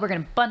cocoa. We're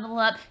going to bundle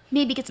up,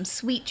 maybe get some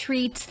sweet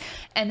treats.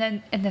 And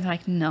then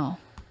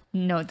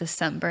no,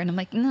 December. And I'm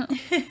like, no,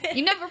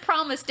 you never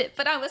promised it,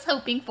 but I was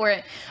hoping for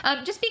it.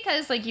 Just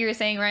because, you were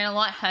saying, Ryan, a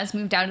lot has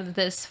moved out of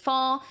this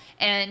fall,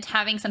 and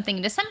having something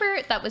in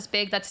December that was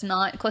big, that's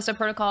not Callisto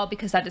Protocol,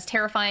 because that is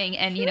terrifying,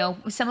 and,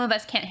 some of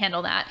us can't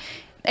handle that.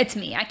 It's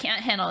me. I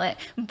can't handle it.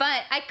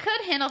 But I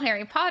could handle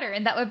Harry Potter,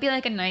 and that would be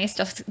a nice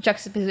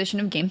juxtaposition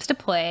of games to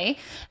play.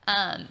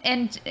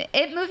 And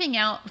it moving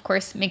out, of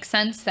course, makes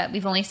sense that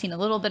we've only seen a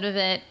little bit of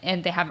it,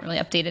 and they haven't really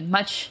updated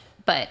much,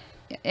 but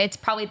it's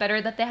probably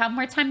better that they have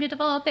more time to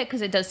develop it,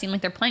 because it does seem like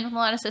they're playing with a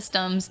lot of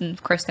systems, and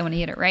of course they want to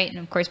get it right, and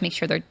of course make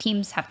sure their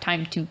teams have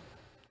time to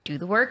do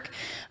the work.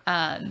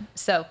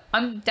 So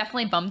I'm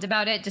definitely bummed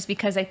about it, just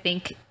because I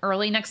think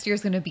early next year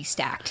is going to be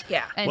stacked.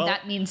 Yeah. And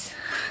that means...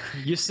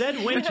 You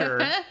said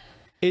winter.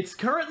 It's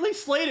currently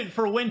slated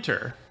for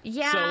winter.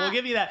 Yeah. So we'll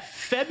give you that.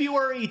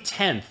 February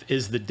 10th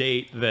is the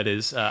date that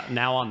is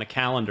now on the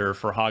calendar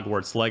for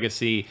Hogwarts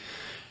Legacy.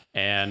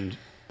 And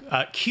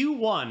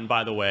Q1,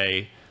 by the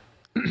way...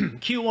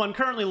 Q1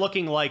 currently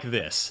looking like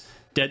this: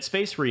 Dead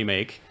Space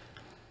Remake,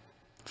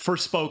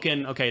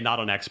 Forspoken, okay,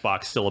 not on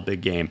Xbox, still a big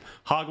game,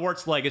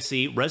 Hogwarts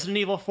Legacy, Resident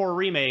Evil 4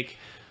 Remake,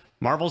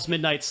 Marvel's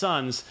Midnight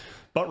Suns.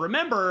 But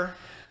remember,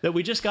 that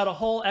we just got a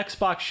whole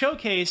Xbox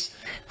showcase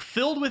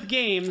filled with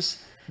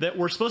games that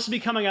were supposed to be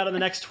coming out in the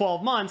next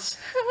 12 months.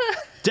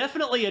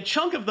 Definitely a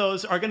chunk of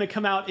those are going to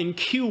come out in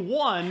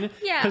Q1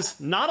 because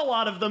not a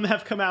lot of them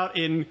have come out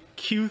in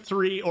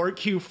Q3 or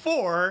Q4.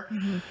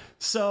 Mm-hmm.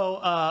 So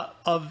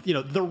of the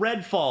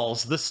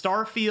Redfalls, the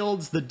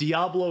Starfields, the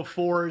Diablo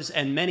 4s,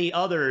 and many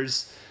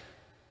others,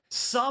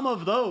 some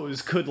of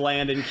those could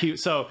land in Q.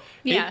 So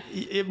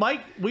we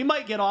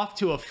might get off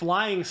to a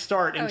flying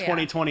start in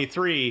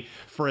 2023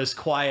 for as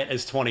quiet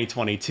as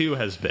 2022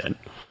 has been.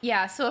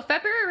 Yeah, so a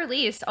February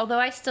release, although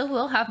I still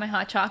will have my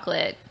hot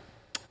chocolate.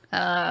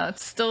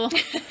 It's still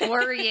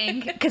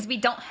worrying because we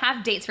don't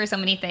have dates for so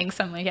many things.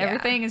 So I'm like,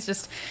 everything is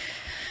just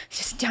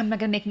I'm not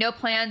gonna make no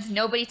plans.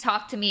 Nobody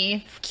talk to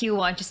me.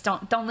 Q1, just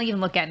don't even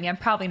look at me. I'm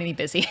probably gonna be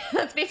busy.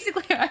 That's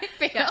basically how I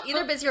feel. Yeah,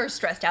 either busy or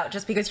stressed out,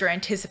 just because you're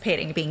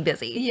anticipating being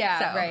busy.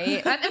 Yeah,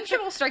 right. I'm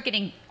sure we'll start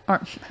getting,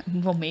 or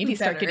we'll maybe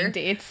start getting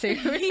dates soon.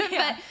 But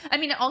I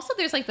mean, also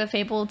there's like the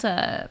fabled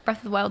Breath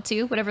of the Wild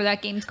 2, whatever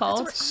that game's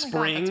called.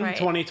 Spring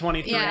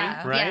 2023,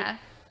 right? Yeah.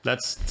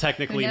 That's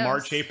technically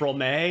March, April,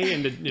 May,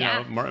 and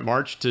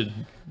March to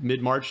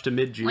mid-March to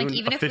mid-June. Like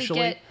even officially.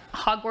 If we get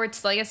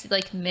Hogwarts Legacy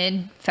like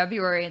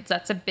mid-February,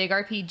 that's a big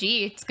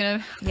RPG. It's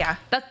gonna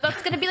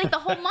that's gonna be like the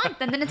whole month,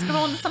 and then it's gonna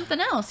roll into something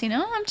else.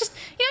 I'm just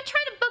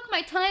trying to book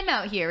my time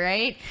out here,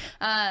 right?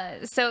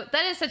 So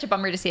that is such a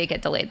bummer to see it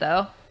get delayed,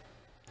 though.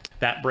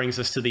 That brings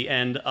us to the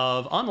end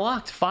of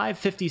Unlocked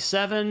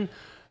 557.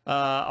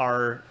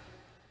 Our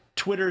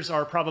Twitters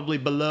are probably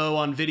below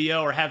on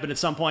video or have been at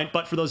some point.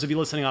 But for those of you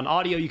listening on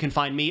audio, you can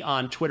find me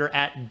on Twitter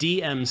at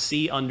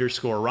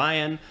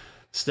DMC_Ryan.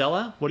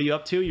 Stella, what are you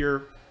up to?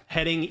 You're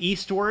heading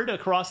eastward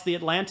across the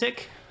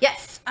Atlantic?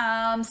 Yes.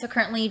 So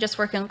currently just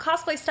working on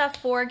cosplay stuff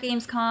for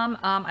Gamescom.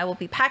 I will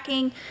be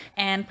packing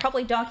and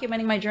probably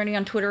documenting my journey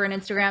on Twitter and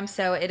Instagram.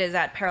 So it is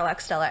at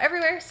Parallax Stella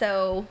everywhere.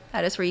 So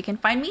that is where you can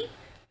find me.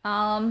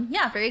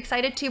 Very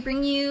excited to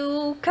bring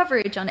you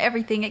coverage on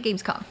everything at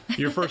Gamescom.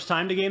 Your first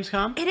time to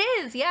Gamescom? It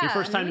is, yeah. Your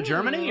first time to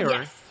Germany? Or?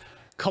 Yes.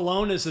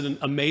 Cologne is an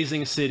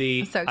amazing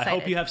city. I'm so excited. I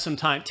hope you have some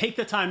time. Take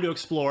the time to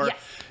explore.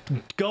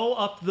 Yes. Go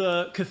up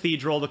the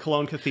cathedral, the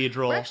Cologne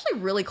Cathedral. We're actually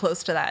really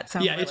close to that. So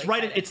it's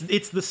right.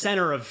 It's the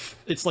center of.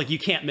 It's like you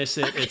can't miss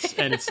it.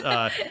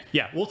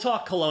 We'll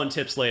talk Cologne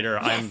tips later.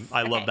 Yes.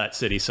 I love that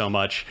city so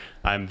much.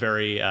 I'm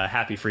very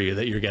happy for you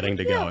that you're getting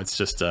to go. It's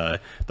just the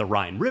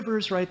Rhine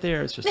River's right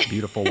there. It's just a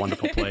beautiful,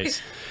 wonderful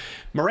place.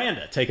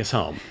 Miranda, take us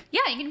home.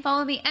 Yeah, you can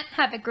follow me at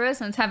Havoc Rose,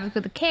 and it's Havoc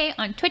with a K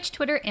on Twitch,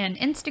 Twitter, and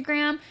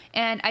Instagram.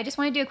 And I just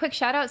want to do a quick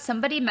shout out.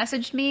 Somebody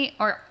messaged me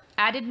or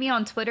added me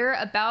on Twitter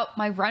about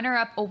my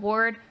runner-up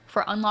award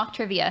for Unlocked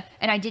Trivia,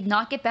 and I did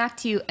not get back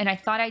to you, and I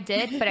thought I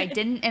did, but I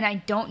didn't, and I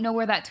don't know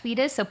where that tweet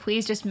is, so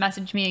please just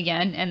message me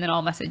again, and then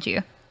I'll message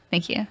you.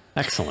 Thank you.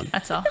 Excellent.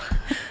 That's all.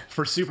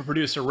 For Super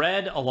Producer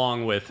Red,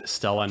 along with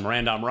Stella and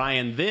Miranda, I'm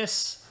Ryan.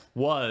 This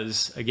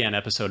was, again,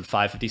 episode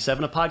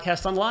 557 of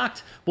Podcast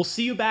Unlocked. We'll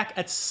see you back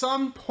at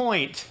some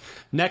point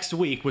next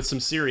week with some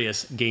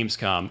serious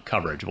Gamescom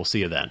coverage. We'll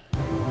see you then.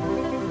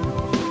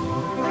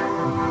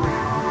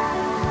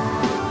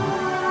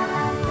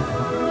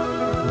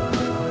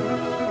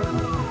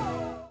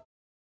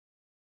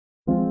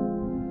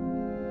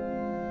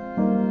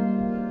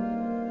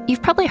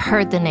 You've probably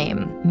heard the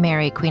name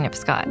Mary, Queen of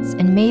Scots,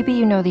 and maybe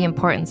you know the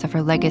importance of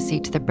her legacy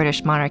to the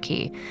British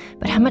monarchy,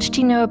 but how much do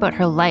you know about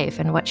her life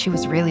and what she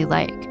was really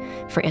like?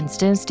 For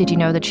instance, did you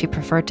know that she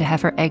preferred to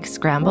have her eggs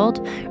scrambled,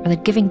 or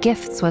that giving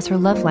gifts was her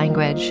love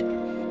language?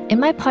 In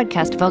my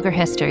podcast, Vulgar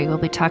History, we'll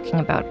be talking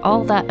about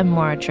all that and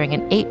more during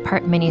an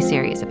 8-part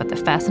miniseries about the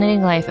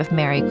fascinating life of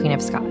Mary, Queen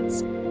of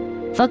Scots.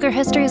 Vulgar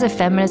History is a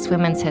feminist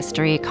women's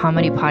history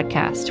comedy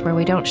podcast where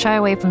we don't shy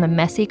away from the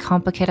messy,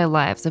 complicated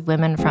lives of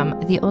women from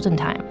the olden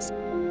times.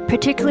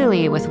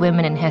 Particularly with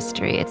women in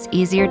history, it's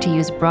easier to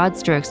use broad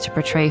strokes to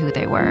portray who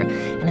they were,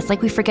 and it's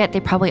like we forget they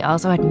probably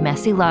also had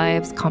messy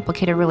lives,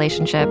 complicated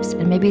relationships,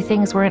 and maybe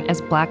things weren't as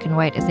black and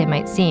white as they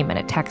might seem in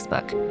a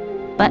textbook.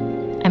 But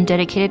I'm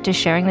dedicated to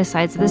sharing the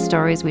sides of the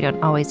stories we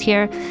don't always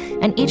hear,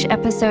 and each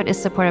episode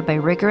is supported by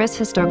rigorous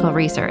historical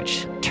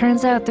research.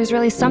 Turns out there's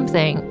really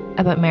something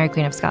about Mary,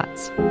 Queen of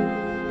Scots.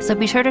 So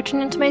be sure to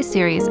tune into my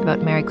series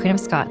about Mary, Queen of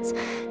Scots,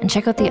 and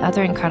check out the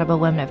other incredible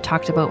women I've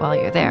talked about while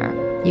you're there.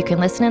 You can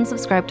listen and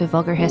subscribe to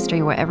Vulgar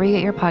History wherever you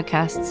get your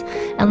podcasts,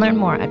 and learn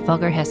more at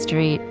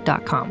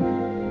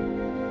vulgarhistory.com.